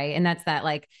factor, right? And that's that,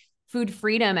 like, food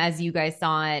freedom, as you guys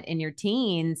saw it in your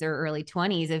teens or early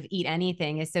 20s, of eat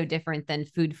anything, is so different than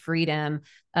food freedom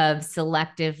of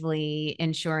selectively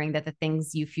ensuring that the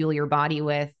things you fuel your body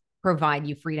with provide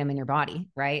you freedom in your body,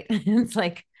 right? It's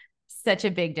like such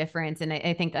a big difference. And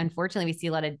I think, unfortunately, we see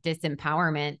a lot of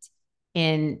disempowerment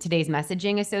in today's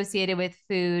messaging associated with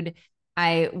food.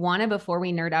 I want to, before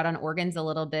we nerd out on organs a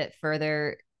little bit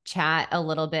further, chat a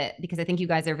little bit, because I think you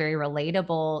guys are very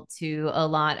relatable to a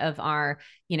lot of our,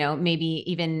 maybe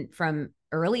even from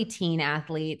early teen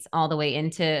athletes all the way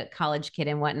into college kid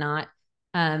and whatnot.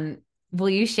 Will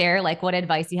you share like what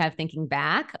advice you have thinking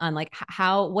back on like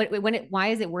why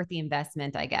is it worth the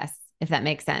investment, I guess, if that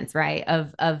makes sense, right?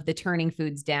 Of the turning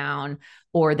foods down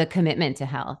or the commitment to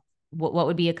health. What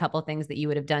would be a couple of things that you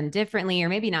would have done differently, or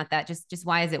maybe not that, just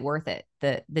why is it worth it,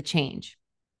 the change?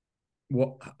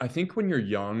 Well, I think when you're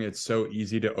young, it's so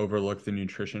easy to overlook the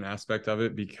nutrition aspect of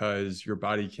it because your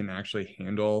body can actually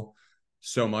handle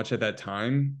so much at that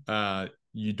time.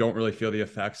 You don't really feel the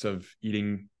effects of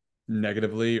eating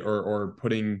negatively or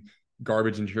putting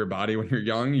garbage into your body when you're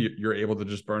young. You're able to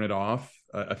just burn it off.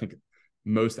 I think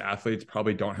most athletes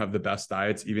probably don't have the best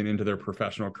diets even into their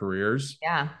professional careers.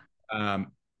 Yeah.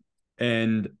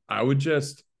 And I would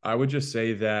just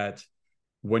say that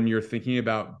when you're thinking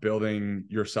about building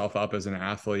yourself up as an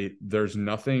athlete, there's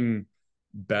nothing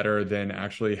better than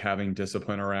actually having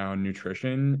discipline around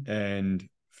nutrition and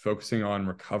focusing on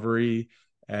recovery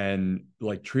and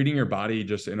like treating your body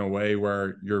just in a way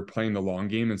where you're playing the long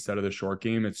game instead of the short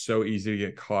game. It's so easy to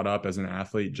get caught up as an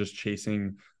athlete just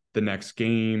chasing the next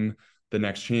game, the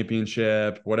next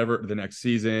championship, whatever, the next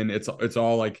season. It's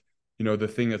all like, the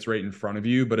thing that's right in front of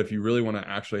you. But if you really want to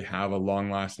actually have a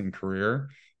long-lasting career,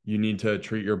 you need to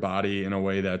treat your body in a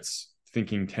way that's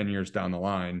thinking 10 years down the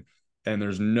line. And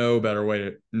there's no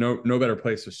better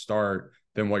place to start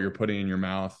than what you're putting in your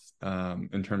mouth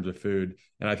in terms of food.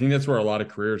 And I think that's where a lot of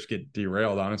careers get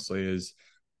derailed, honestly, is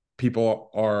people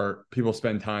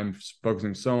spend time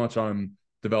focusing so much on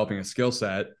developing a skill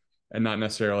set and not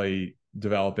necessarily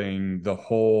developing the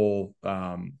whole,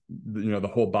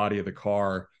 the whole body of the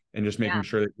car, and just making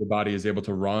sure that your body is able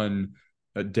to run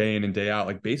a day in and day out.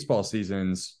 Like baseball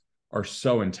seasons are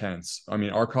so intense. I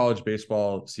mean, our college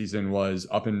baseball season was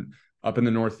up in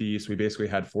the Northeast. We basically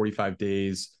had 45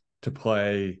 days to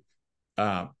play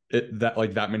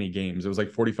that many games. It was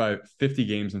like 50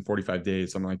 games in 45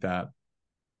 days, something like that.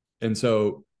 And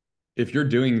so if you're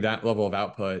doing that level of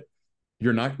output,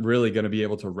 you're not really going to be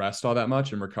able to rest all that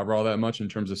much and recover all that much in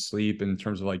terms of sleep, in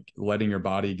terms of like letting your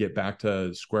body get back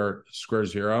to square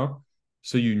zero.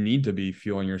 So you need to be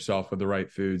fueling yourself with the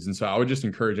right foods. And so I would just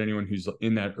encourage anyone who's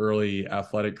in that early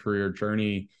athletic career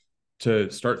journey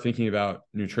to start thinking about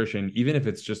nutrition, even if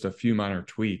it's just a few minor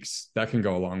tweaks. That can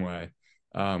go a long way.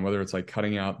 Whether it's like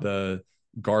cutting out the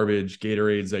garbage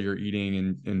Gatorades that you're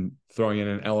eating and throwing in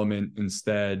an element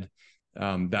instead,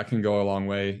 that can go a long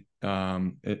way.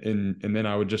 And then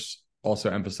I would just also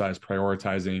emphasize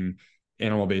prioritizing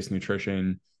animal-based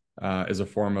nutrition as a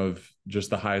form of just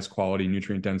the highest quality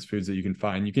nutrient dense foods that you can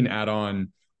find. You can add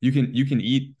on, you can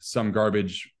eat some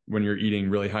garbage when you're eating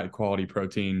really high quality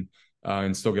protein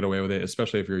and still get away with it,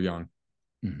 especially if you're young.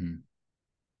 Mm-hmm.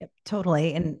 Yep,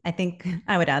 totally. And I think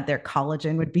I would add there,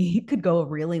 collagen could go a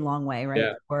really long way, right?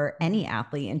 Yeah. For any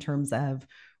athlete in terms of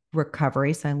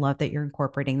recovery. So I love that you're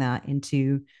incorporating that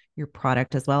into your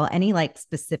product as well. Any like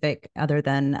specific other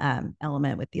than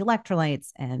element with the electrolytes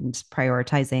and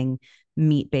prioritizing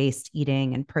meat-based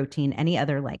eating and protein, any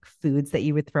other like foods that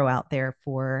you would throw out there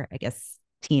for, I guess,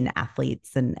 teen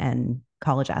athletes and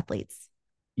college athletes?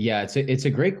 Yeah, it's a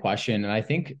great question. And I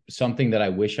think something that I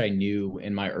wish I knew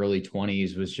in my early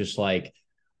 20s was just like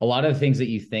a lot of the ththings that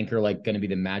you think are like going to be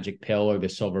the magic pill or the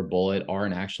silver bullet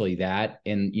aren't actually that.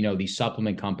 And, you know, these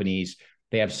supplement companies,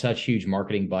 they have such huge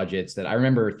marketing budgets that I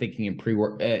remember thinking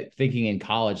in thinking in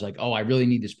college, like, oh, I really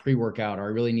need this pre-workout, or I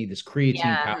really need this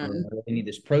creatine powder, or I really need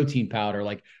this protein powder.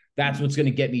 Like, that's what's going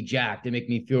to get me jacked and make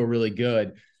me feel really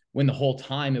good. When the whole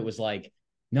time it was like,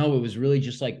 no, it was really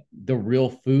just like the real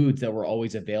foods that were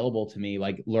always available to me,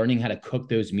 like learning how to cook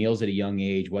those meals at a young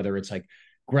age, whether it's like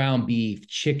ground beef,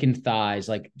 chicken thighs,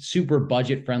 like super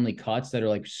budget friendly cuts that are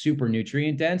like super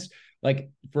nutrient dense.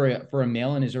 Like for a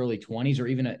male in his early 20s, or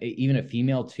even a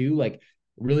female too, like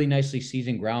really nicely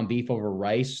seasoned ground beef over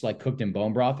rice, like cooked in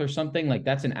bone broth or something, like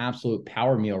that's an absolute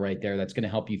power meal right there. That's going to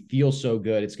help you feel so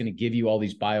good. It's going to give you all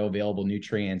these bioavailable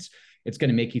nutrients. It's going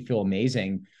to make you feel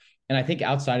amazing. And I think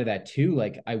outside of that too,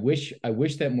 like I wish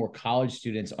that more college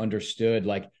students understood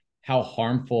like how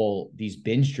harmful these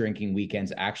binge drinking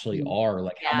weekends actually are,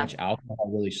 like how much alcohol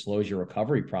really slows your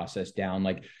recovery process down.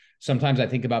 Like sometimes I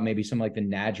think about maybe some like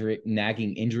the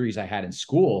nagging injuries I had in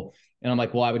school, and I'm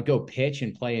like, well, I would go pitch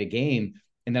and play a game,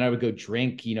 and then I would go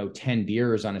drink, 10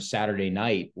 beers on a Saturday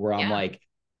night, where I'm like,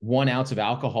 1 ounce of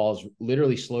alcohol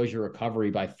literally slows your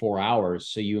recovery by 4 hours.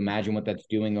 So you imagine what that's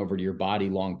doing over to your body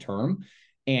long term.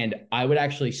 And I would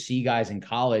actually see guys in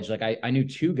college. Like I knew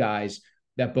two guys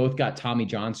that both got Tommy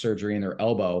John surgery in their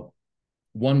elbow.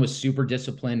 One was super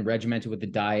disciplined, regimented with the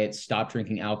diet, stopped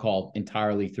drinking alcohol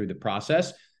entirely through the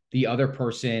process. The other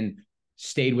person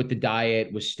stayed with the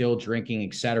diet, was still drinking,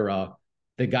 etc.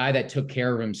 The guy that took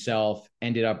care of himself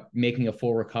ended up making a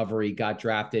full recovery, got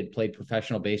drafted, played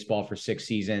professional baseball for 6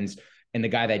 seasons. And the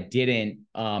guy that didn't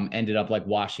ended up like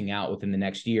washing out within the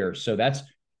next year. So that's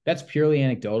purely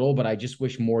anecdotal, but I just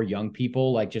wish more young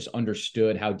people like just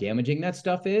understood how damaging that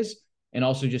stuff is. And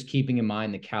also just keeping in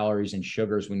mind the calories and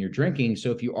sugars when you're drinking.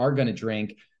 So if you are going to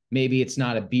drink, maybe it's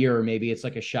not a beer, maybe it's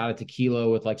like a shot of tequila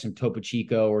with like some Topo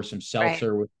Chico or some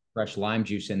seltzer with fresh lime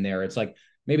juice in there. It's like,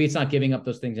 maybe it's not giving up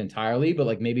those things entirely, but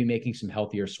like maybe making some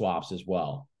healthier swaps as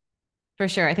well. For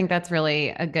sure. I think that's really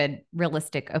a good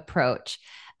realistic approach.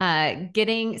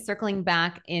 Circling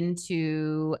back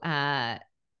into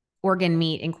organ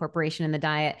meat incorporation in the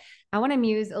diet, I want to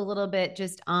muse a little bit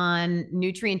just on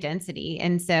nutrient density.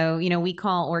 And so, we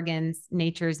call organs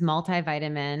nature's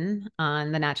multivitamin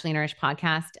on the Naturally Nourished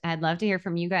podcast. I'd love to hear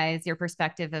from you guys, your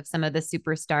perspective of some of the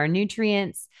superstar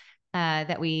nutrients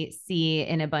that we see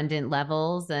in abundant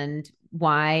levels, and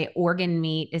why organ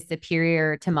meat is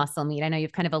superior to muscle meat. I know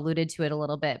you've kind of alluded to it a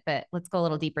little bit, but let's go a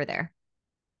little deeper there.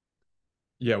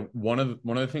 Yeah, one of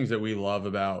the things that we love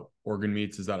about organ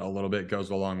meats is that a little bit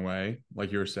goes a long way.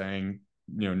 Like you were saying,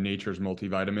 nature's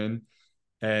multivitamin,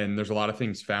 and there's a lot of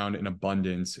things found in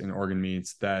abundance in organ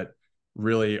meats that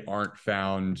really aren't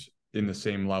found in the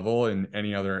same level in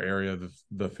any other area of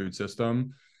the food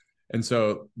system. And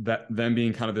so that them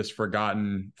being kind of this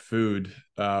forgotten food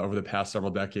over the past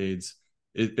several decades,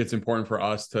 it's important for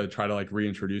us to try to like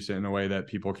reintroduce it in a way that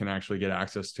people can actually get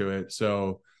access to it.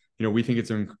 So we think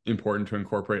it's important to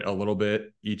incorporate a little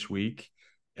bit each week,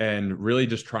 and really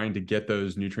just trying to get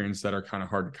those nutrients that are kind of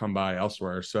hard to come by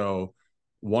elsewhere. So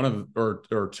one of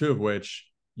or two of which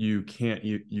you can't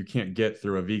get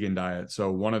through a vegan diet.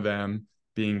 So one of them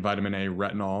being vitamin A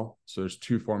retinol. So there's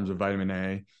 2 forms of vitamin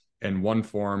A, and one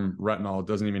form, retinol,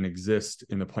 doesn't even exist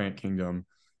in the plant kingdom.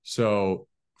 So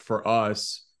for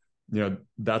us,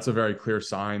 that's a very clear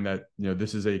sign that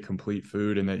this is a complete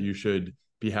food, and that you should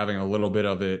be having a little bit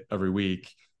of it every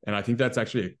week. And I think that's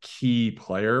actually a key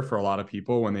player for a lot of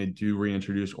people when they do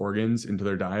reintroduce organs into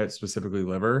their diet, specifically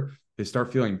liver. They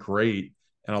start feeling great.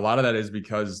 And a lot of that is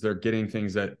because they're getting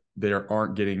things that they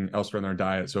aren't getting elsewhere in their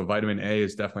diet. So vitamin A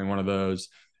is definitely one of those.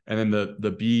 And then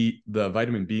the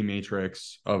vitamin B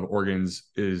matrix of organs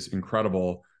is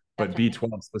incredible, but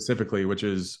B12 specifically, which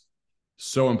is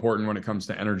so important when it comes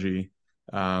to energy,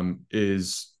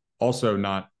 is also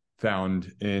not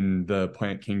found in the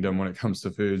plant kingdom when it comes to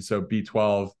food. So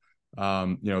B12,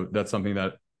 that's something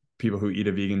that people who eat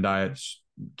a vegan diet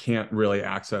can't really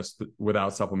access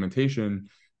without supplementation.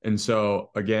 And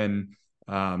so again,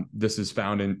 this is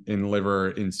found in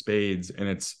liver in spades, and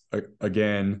it's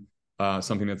again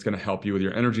something that's going to help you with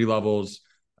your energy levels,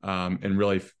 and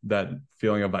really that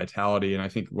feeling of vitality. And I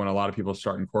think when a lot of people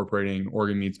start incorporating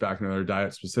organ meats back into their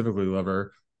diet, specifically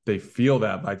liver, they feel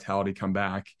that vitality come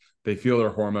back. They feel their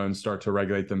hormones start to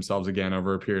regulate themselves again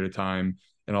over a period of time.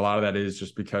 And a lot of that is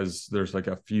just because there's like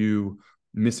a few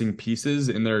missing pieces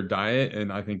in their diet.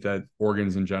 And I think that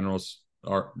organs in general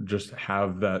just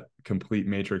have that complete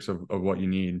matrix of what you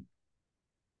need.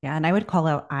 Yeah, and I would call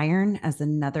out iron as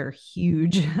another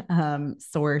huge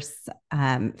source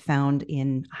found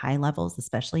in high levels,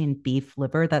 especially in beef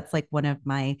liver. That's like one of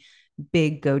my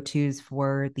big go-tos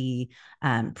for the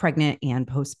pregnant and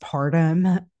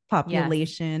postpartum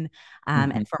population.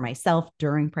 And for myself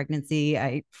during pregnancy,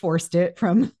 I forced it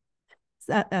from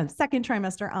second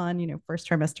trimester on, first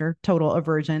trimester total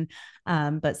aversion,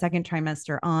 but second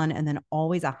trimester on, and then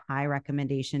always a high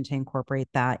recommendation to incorporate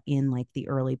that in like the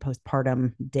early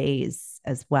postpartum days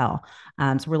as well.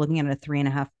 So we're looking at a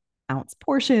 3.5 ounce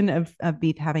portion of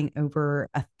beef having over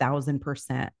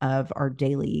 1,000% of our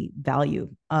daily value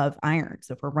of iron.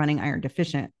 So if we're running iron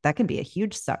deficient, that can be a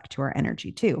huge suck to our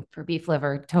energy too. For beef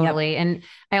liver, totally. Yep. And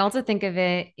I also think of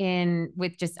it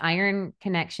with just iron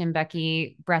connection,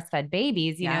 Becky, breastfed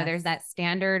babies, you know, there's that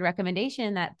standard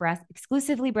recommendation that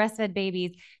exclusively breastfed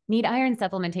babies need iron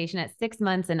supplementation at 6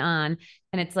 months and on.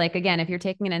 And it's like, again, if you're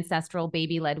taking an ancestral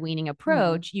baby-led weaning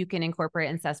approach, you can incorporate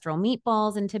ancestral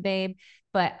meatballs into babe.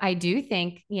 But I do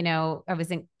think, I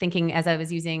was thinking as I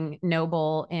was using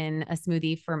Noble in a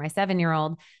smoothie for my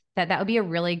 7-year-old, that would be a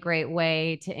really great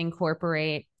way to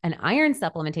incorporate an iron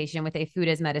supplementation with a food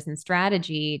as medicine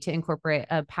strategy to incorporate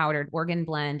a powdered organ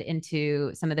blend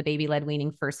into some of the baby-led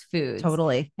weaning first foods.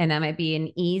 Totally. And that might be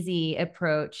an easy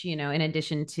approach, in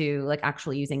addition to like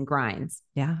actually using grinds.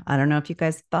 Yeah. I don't know if you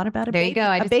guys thought about it. There you go.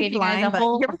 I just gave you guys a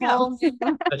whole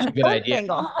That's a good idea.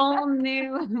 A whole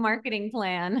new marketing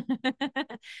plan.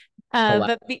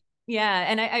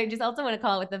 Yeah. And I just also want to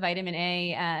call it with the vitamin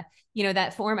A,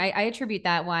 that form, I attribute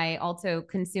that why also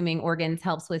consuming organs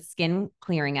helps with skin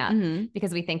clearing up,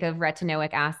 because we think of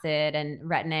retinoic acid and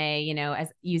retin-A, as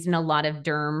used in a lot of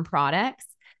derm products.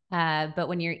 But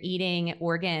when you're eating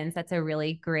organs, that's a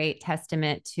really great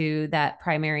testament to that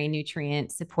primary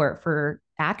nutrient support for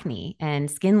acne and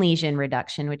skin lesion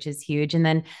reduction, which is huge. And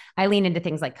then I lean into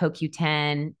things like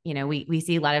CoQ10. We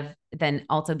see a lot of then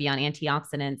also beyond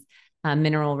antioxidants,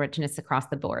 mineral richness across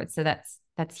the board. So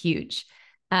that's huge.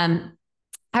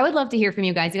 I would love to hear from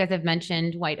you guys. You guys have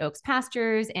mentioned White Oaks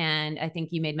Pastures, and I think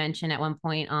you made mention at one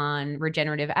point on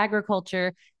regenerative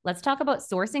agriculture. Let's talk about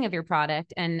sourcing of your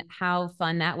product and how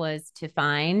fun that was to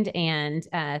find, and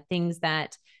things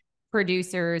that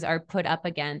producers are put up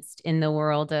against in the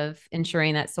world of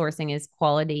ensuring that sourcing is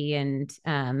quality. And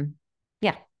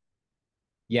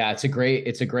Yeah, it's a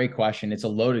great question. It's a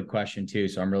loaded question too.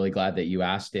 So I'm really glad that you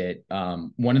asked it.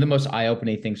 One of the most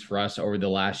eye-opening things for us over the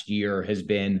last year has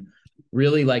been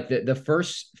really like the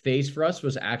first phase for us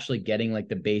was actually getting like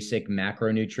the basic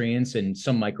macronutrients and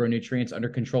some micronutrients under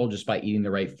control just by eating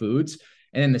the right foods.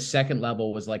 And then the second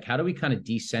level was like, how do we kind of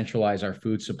decentralize our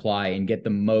food supply and get the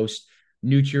most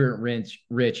nutrient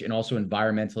rich and also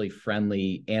environmentally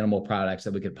friendly animal products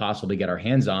that we could possibly get our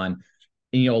hands on?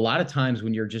 And, a lot of times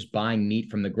when you're just buying meat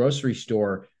from the grocery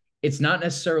store, it's not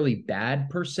necessarily bad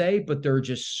per se, but there are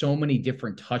just so many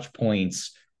different touch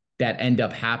points that end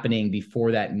up happening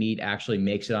before that meat actually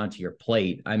makes it onto your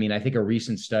plate. I mean, I think a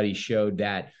recent study showed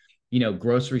that,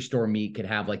 grocery store meat could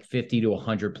have like 50 to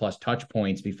 100 plus touch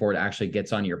points before it actually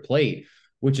gets on your plate,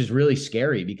 which is really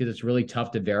scary because it's really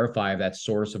tough to verify that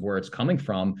source of where it's coming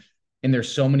from. And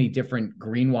there's so many different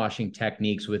greenwashing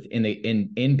techniques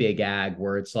in big ag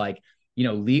where it's like,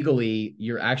 legally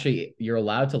you're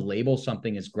allowed to label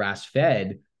something as grass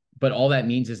fed, but all that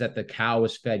means is that the cow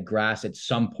was fed grass at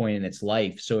some point in its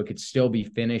life. So it could still be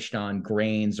finished on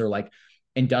grains or like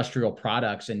industrial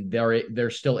products. And they're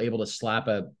still able to slap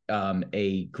a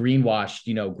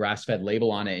greenwashed, grass-fed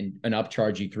label on it and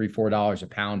upcharge you $3-4 a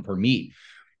pound per meat.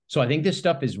 So I think this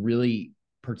stuff is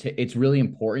it's really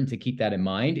important to keep that in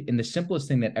mind. And the simplest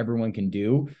thing that everyone can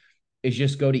do is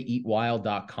just go to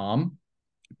eatwild.com,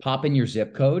 pop in your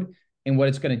zip code. And what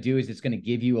it's going to do is it's going to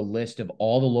give you a list of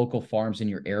all the local farms in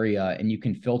your area, and you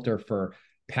can filter for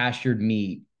pastured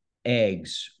meat,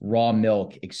 eggs, raw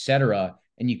milk, etc.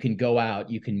 And you can go out,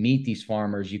 you can meet these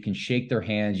farmers, you can shake their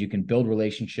hands, you can build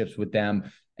relationships with them,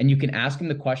 and you can ask them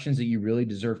the questions that you really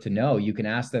deserve to know. You can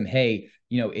ask them, hey,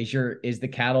 is the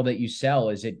cattle that you sell,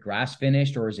 is it grass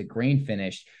finished or is it grain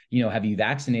finished? Have you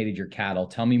vaccinated your cattle?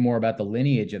 Tell me more about the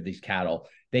lineage of these cattle.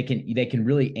 They can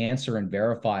really answer and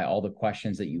verify all the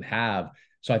questions that you have.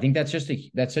 So I think that's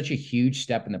such a huge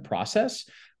step in the process.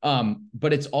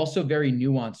 But it's also very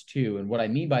nuanced too. And what I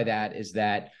mean by that is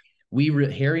that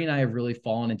Harry and I have really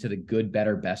fallen into the good,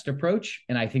 better, best approach.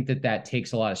 And I think that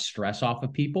takes a lot of stress off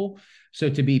of people. So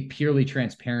to be purely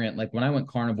transparent, like when I went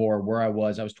carnivore, where I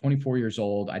was 24 years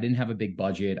old. I didn't have a big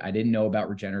budget. I didn't know about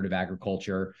regenerative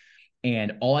agriculture.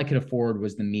 And all I could afford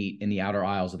was the meat in the outer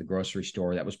aisles of the grocery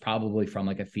store that was probably from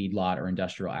like a feedlot or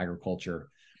industrial agriculture.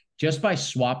 just by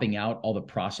swapping out all the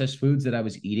processed foods that I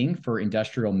was eating for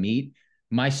industrial meat,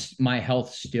 my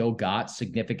health still got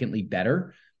significantly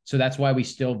better. So that's why we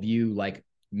still view like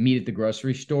meat at the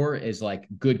grocery store as like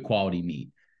good quality meat.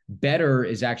 Better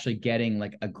is actually getting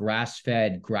like a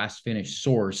grass-fed, grass-finished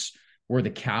source where the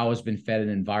cow has been fed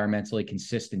an environmentally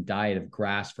consistent diet of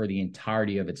grass for the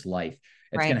entirety of its life.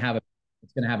 It's going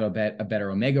to have a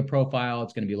better omega profile.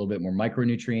 It's going to be a little bit more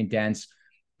micronutrient dense.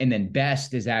 And then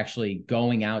best is actually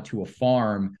going out to a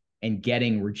farm and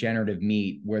getting regenerative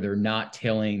meat where they're not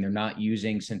tilling, they're not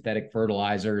using synthetic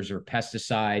fertilizers or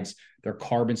pesticides, they're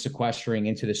carbon sequestering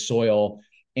into the soil.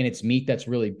 And it's meat that's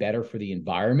really better for the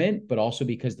environment, but also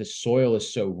because the soil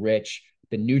is so rich,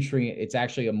 the nutrient, it's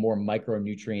actually a more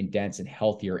micronutrient dense and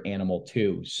healthier animal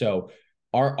too. So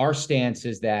our stance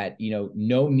is that,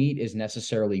 no meat is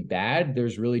necessarily bad.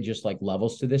 There's really just like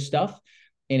levels to this stuff.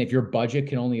 And if your budget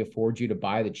can only afford you to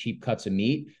buy the cheap cuts of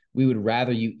meat, we would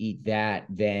rather you eat that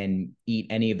than eat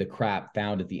any of the crap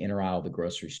found at the inner aisle of the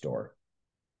grocery store.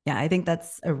 Yeah, I think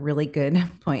that's a really good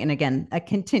point. And again, a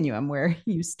continuum where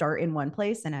you start in one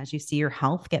place, and as you see your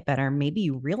health get better, maybe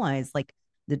you realize like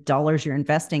the dollars you're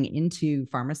investing into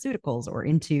pharmaceuticals or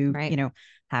into,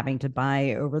 having to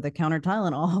buy over the counter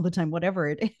Tylenol all the time, whatever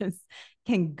it is,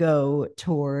 can go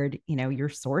toward, your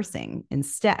sourcing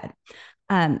instead.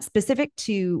 Specific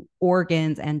to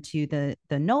organs and to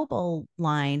the Noble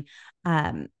line,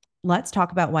 let's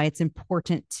talk about why it's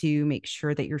important to make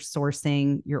sure that you're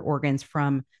sourcing your organs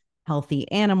from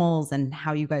healthy animals and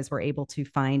how you guys were able to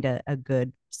find a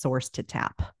good source to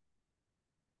tap.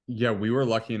 Yeah, we were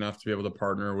lucky enough to be able to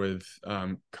partner with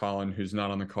Colin, who's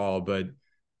not on the call, but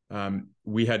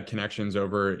we had connections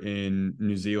over in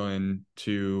New Zealand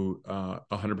to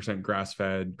 100%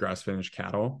 grass-fed, grass-finished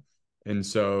cattle. And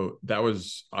so that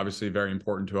was obviously very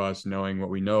important to us, knowing what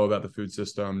we know about the food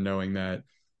system, knowing that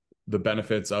the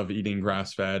benefits of eating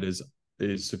grass-fed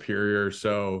is superior.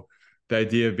 So the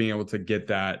idea of being able to get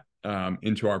that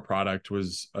into our product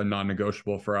was a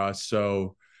non-negotiable for us.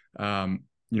 So,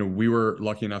 we were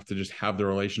lucky enough to just have the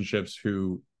relationships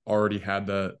who already had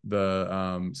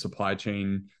the supply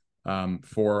chain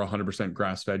for 100%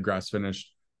 grass-fed,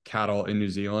 grass-finished cattle in New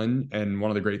Zealand. And one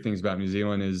of the great things about New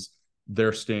Zealand is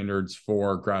their standards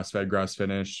for grass-fed,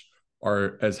 grass-finished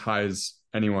are as high as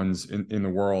anyone's in the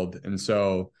world. And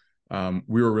so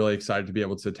we were really excited to be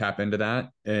able to tap into that.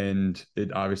 And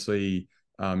it obviously,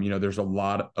 there's a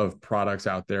lot of products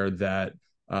out there that,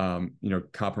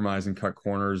 compromise and cut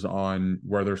corners on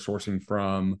where they're sourcing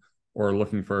from or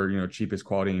looking for, cheapest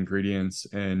quality ingredients.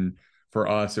 And for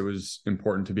us, it was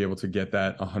important to be able to get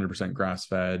that 100%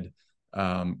 grass-fed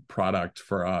product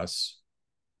for us.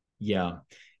 Yeah.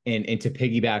 And to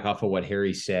piggyback off of what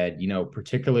Harry said,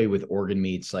 particularly with organ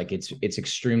meats, like it's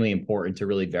extremely important to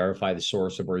really verify the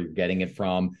source of where you're getting it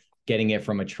from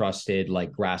a trusted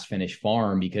like grass finished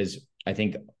farm, because I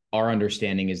think our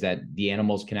understanding is that the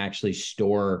animals can actually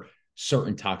store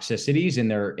certain toxicities in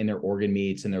their organ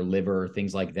meats and their liver,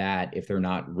 things like that, if they're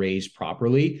not raised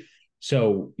properly.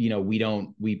 So,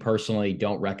 we personally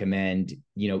don't recommend,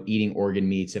 eating organ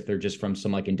meats if they're just from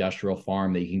some like industrial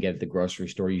farm that you can get at the grocery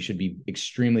store. You should be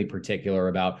extremely particular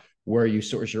about where you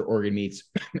source your organ meats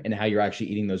and how you're actually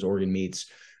eating those organ meats.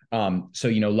 So,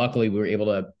 luckily we were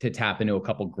able to tap into a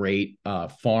couple great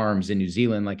farms in New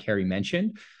Zealand, like Harry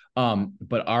mentioned.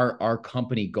 But our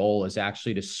company goal is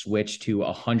actually to switch to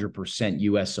 100%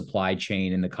 US supply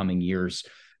chain in the coming years.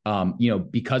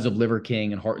 Because of Liver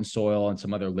King and Heart and Soil and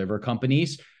some other liver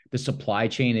companies, the supply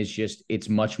chain is it's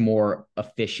much more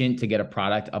efficient to get a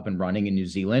product up and running in New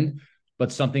Zealand.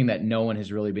 But something that no one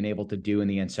has really been able to do in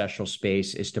the ancestral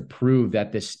space is to prove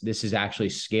that this is actually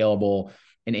scalable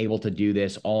and able to do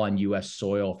this all on US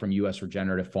soil from US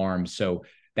regenerative farms. So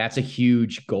that's a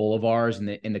huge goal of ours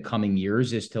in the coming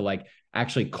years, is to like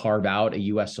actually carve out a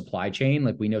US supply chain.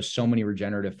 Like we know so many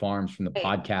regenerative farms from the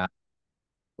podcast.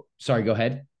 Sorry, go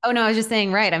ahead. Oh, no, I was just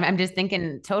saying, right. I'm just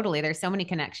thinking totally. There's so many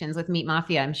connections with Meat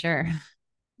Mafia, I'm sure.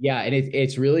 Yeah. And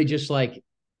it's really just like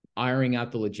ironing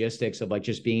out the logistics of like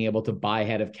just being able to buy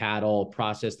head of cattle,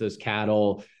 process those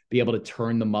cattle, be able to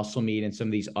turn the muscle meat and some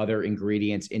of these other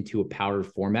ingredients into a powdered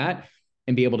format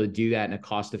and be able to do that in a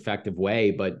cost-effective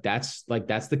way. But that's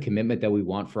the commitment that we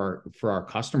want for our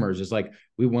customers, is like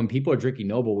when people are drinking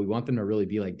Noble, we want them to really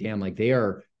be like, damn, like they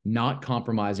are not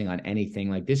compromising on anything.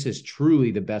 Like this is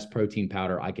truly the best protein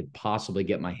powder I could possibly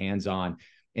get my hands on.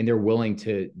 And they're willing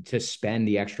to spend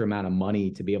the extra amount of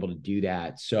money to be able to do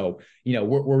that. So,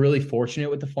 we're really fortunate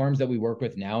with the farms that we work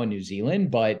with now in New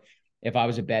Zealand. But if I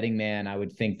was a betting man, I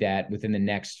would think that within the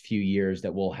next few years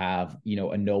that we'll have,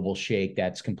 a Noble shake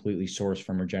that's completely sourced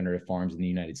from regenerative farms in the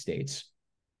United States.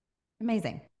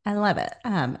 Amazing. I love it.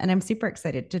 And I'm super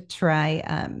excited to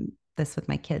try this with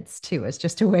my kids too. It's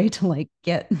just a way to like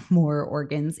get more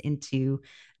organs into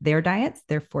their diets.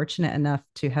 They're fortunate enough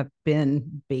to have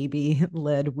been baby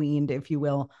led, weaned, if you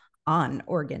will, on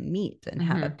organ meat and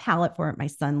have a palate for it. My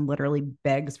son literally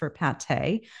begs for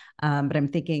pate. But I'm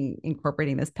thinking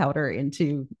incorporating this powder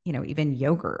into, even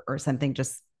yogurt or something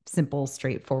just simple,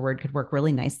 straightforward could work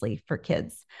really nicely for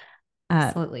kids.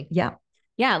 Absolutely. Yeah.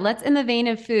 Yeah, let's, in the vein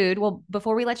of food. Well,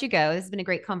 before we let you go, this has been a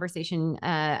great conversation.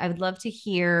 I would love to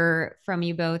hear from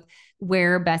you both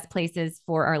where best places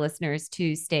for our listeners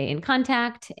to stay in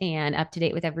contact and up to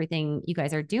date with everything you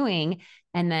guys are doing.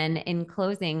 And then in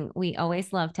closing, we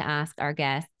always love to ask our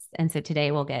guests, and so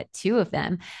today we'll get two of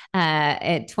them,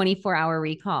 a 24-hour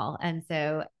recall. And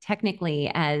so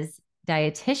technically, as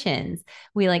dietitians,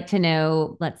 we like to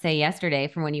know, let's say yesterday,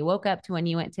 from when you woke up to when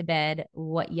you went to bed,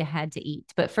 what you had to eat.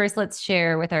 But first, let's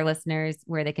share with our listeners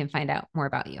where they can find out more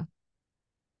about you.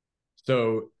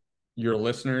 So your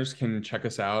listeners can check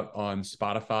us out on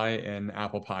Spotify and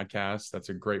Apple Podcasts. That's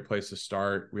a great place to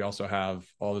start. We also have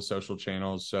all the social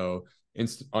channels. So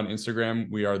on Instagram,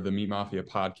 we are the Meat Mafia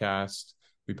Podcast.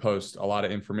 We post a lot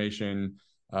of information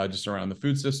just around the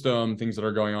food system, things that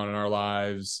are going on in our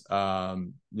lives,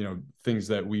 things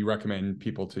that we recommend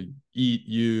people to eat,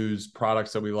 use,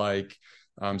 products that we like.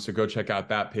 So go check out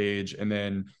that page. And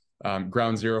then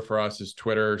Ground Zero for us is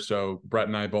Twitter. So Brett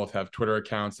and I both have Twitter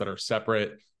accounts that are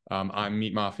separate. I'm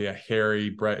Meat Mafia Harry.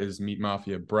 Brett is Meat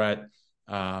Mafia Brett.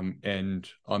 And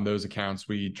on those accounts,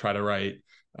 we try to write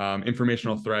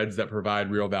informational threads that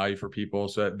provide real value for people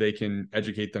so that they can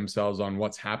educate themselves on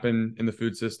what's happened in the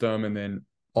food system, and then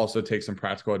also take some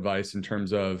practical advice in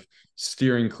terms of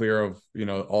steering clear of,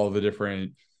 all the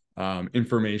different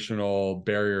informational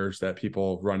barriers that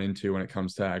people run into when it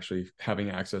comes to actually having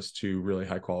access to really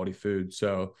high quality food.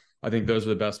 So I think those are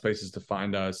the best places to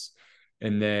find us.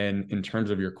 And then in terms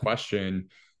of your question,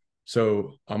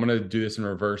 so I'm going to do this in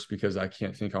reverse because I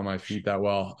can't think on my feet that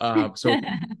well. So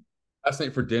last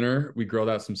night for dinner, we grilled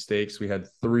out some steaks. We had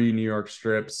 3 New York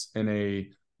strips and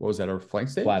what was that? A flank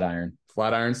steak? Flat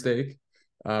iron steak.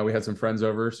 We had some friends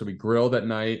over, so we grilled at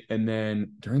night, and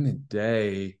then during the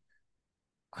day,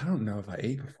 I don't know if I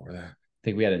ate before that. I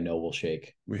think we had a Noble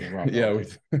shake.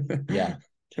 Yeah.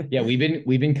 We've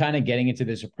been kind of getting into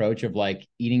this approach of like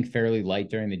eating fairly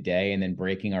light during the day and then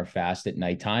breaking our fast at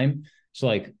nighttime. So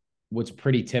like what's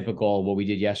pretty typical, what we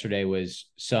did yesterday was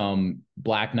some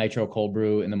black nitro cold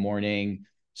brew in the morning,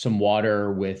 some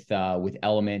water with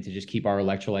Element to just keep our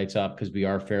electrolytes up because we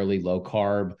are fairly low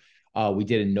carb. We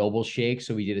did a Noble shake.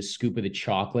 So we did a scoop of the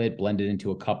chocolate, blended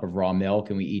into a cup of raw milk,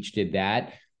 and we each did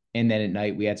that. And then at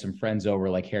night we had some friends over,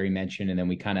 like Harry mentioned, and then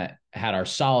we kind of had our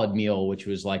solid meal, which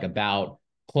was like about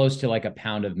close to like a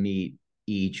pound of meat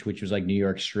each, which was like New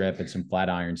York strip and some flat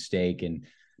iron steak. And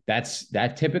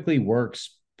that typically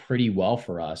works pretty well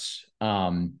for us.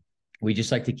 We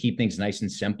just like to keep things nice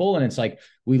and simple. And it's like,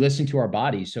 we listen to our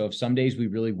bodies. So if some days we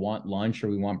really want lunch or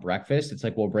we want breakfast, it's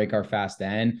like, we'll break our fast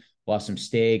then. We'll have some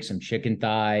steak, some chicken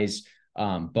thighs,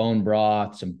 bone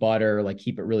broth, some butter, like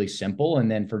keep it really simple. And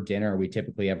then for dinner, we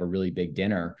typically have a really big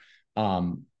dinner.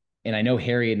 And I know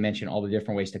Harry had mentioned all the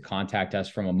different ways to contact us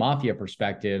from a Mafia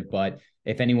perspective, but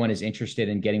if anyone is interested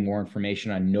in getting more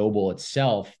information on Noble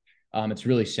itself, it's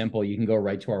really simple. You can go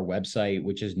right to our website,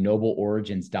 which is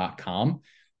nobleorigins.com.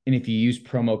 And if you use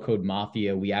promo code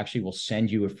Mafia, we actually will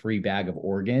send you a free bag of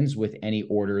organs with any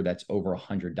order that's over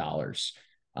 $100.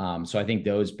 So I think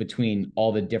those, between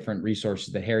all the different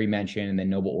resources that Harry mentioned and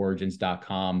then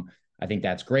nobleorigins.com, I think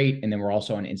that's great. And then we're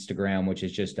also on Instagram, which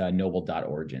is just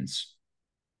noble.origins.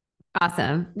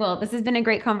 Awesome. Well, this has been a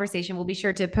great conversation. We'll be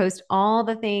sure to post all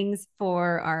the things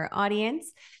for our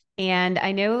audience. And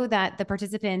I know that the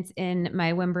participants in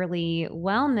my Wimberley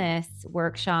Wellness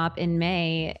workshop in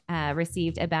May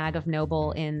received a bag of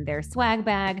Noble in their swag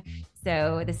bag.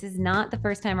 So this is not the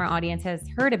first time our audience has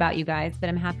heard about you guys, but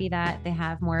I'm happy that they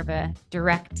have more of a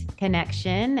direct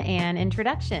connection and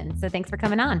introduction. So thanks for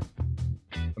coming on.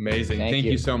 Amazing. Thank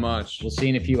you so much. We'll see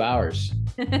you in a few hours.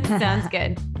 Sounds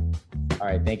good. All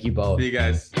right. Thank you both. See you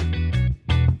guys.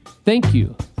 Thank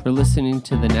you for listening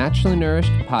to the Naturally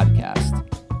Nourished podcast.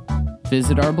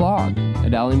 Visit our blog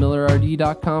at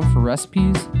AllieMillerRD.com for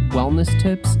recipes, wellness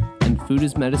tips, and food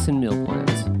as medicine meal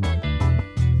plans.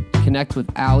 Connect with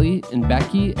Allie and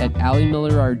Becky at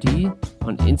AllieMillerRD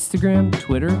on Instagram,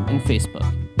 Twitter, and Facebook.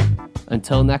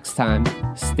 Until next time,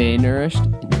 stay nourished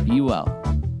and be well.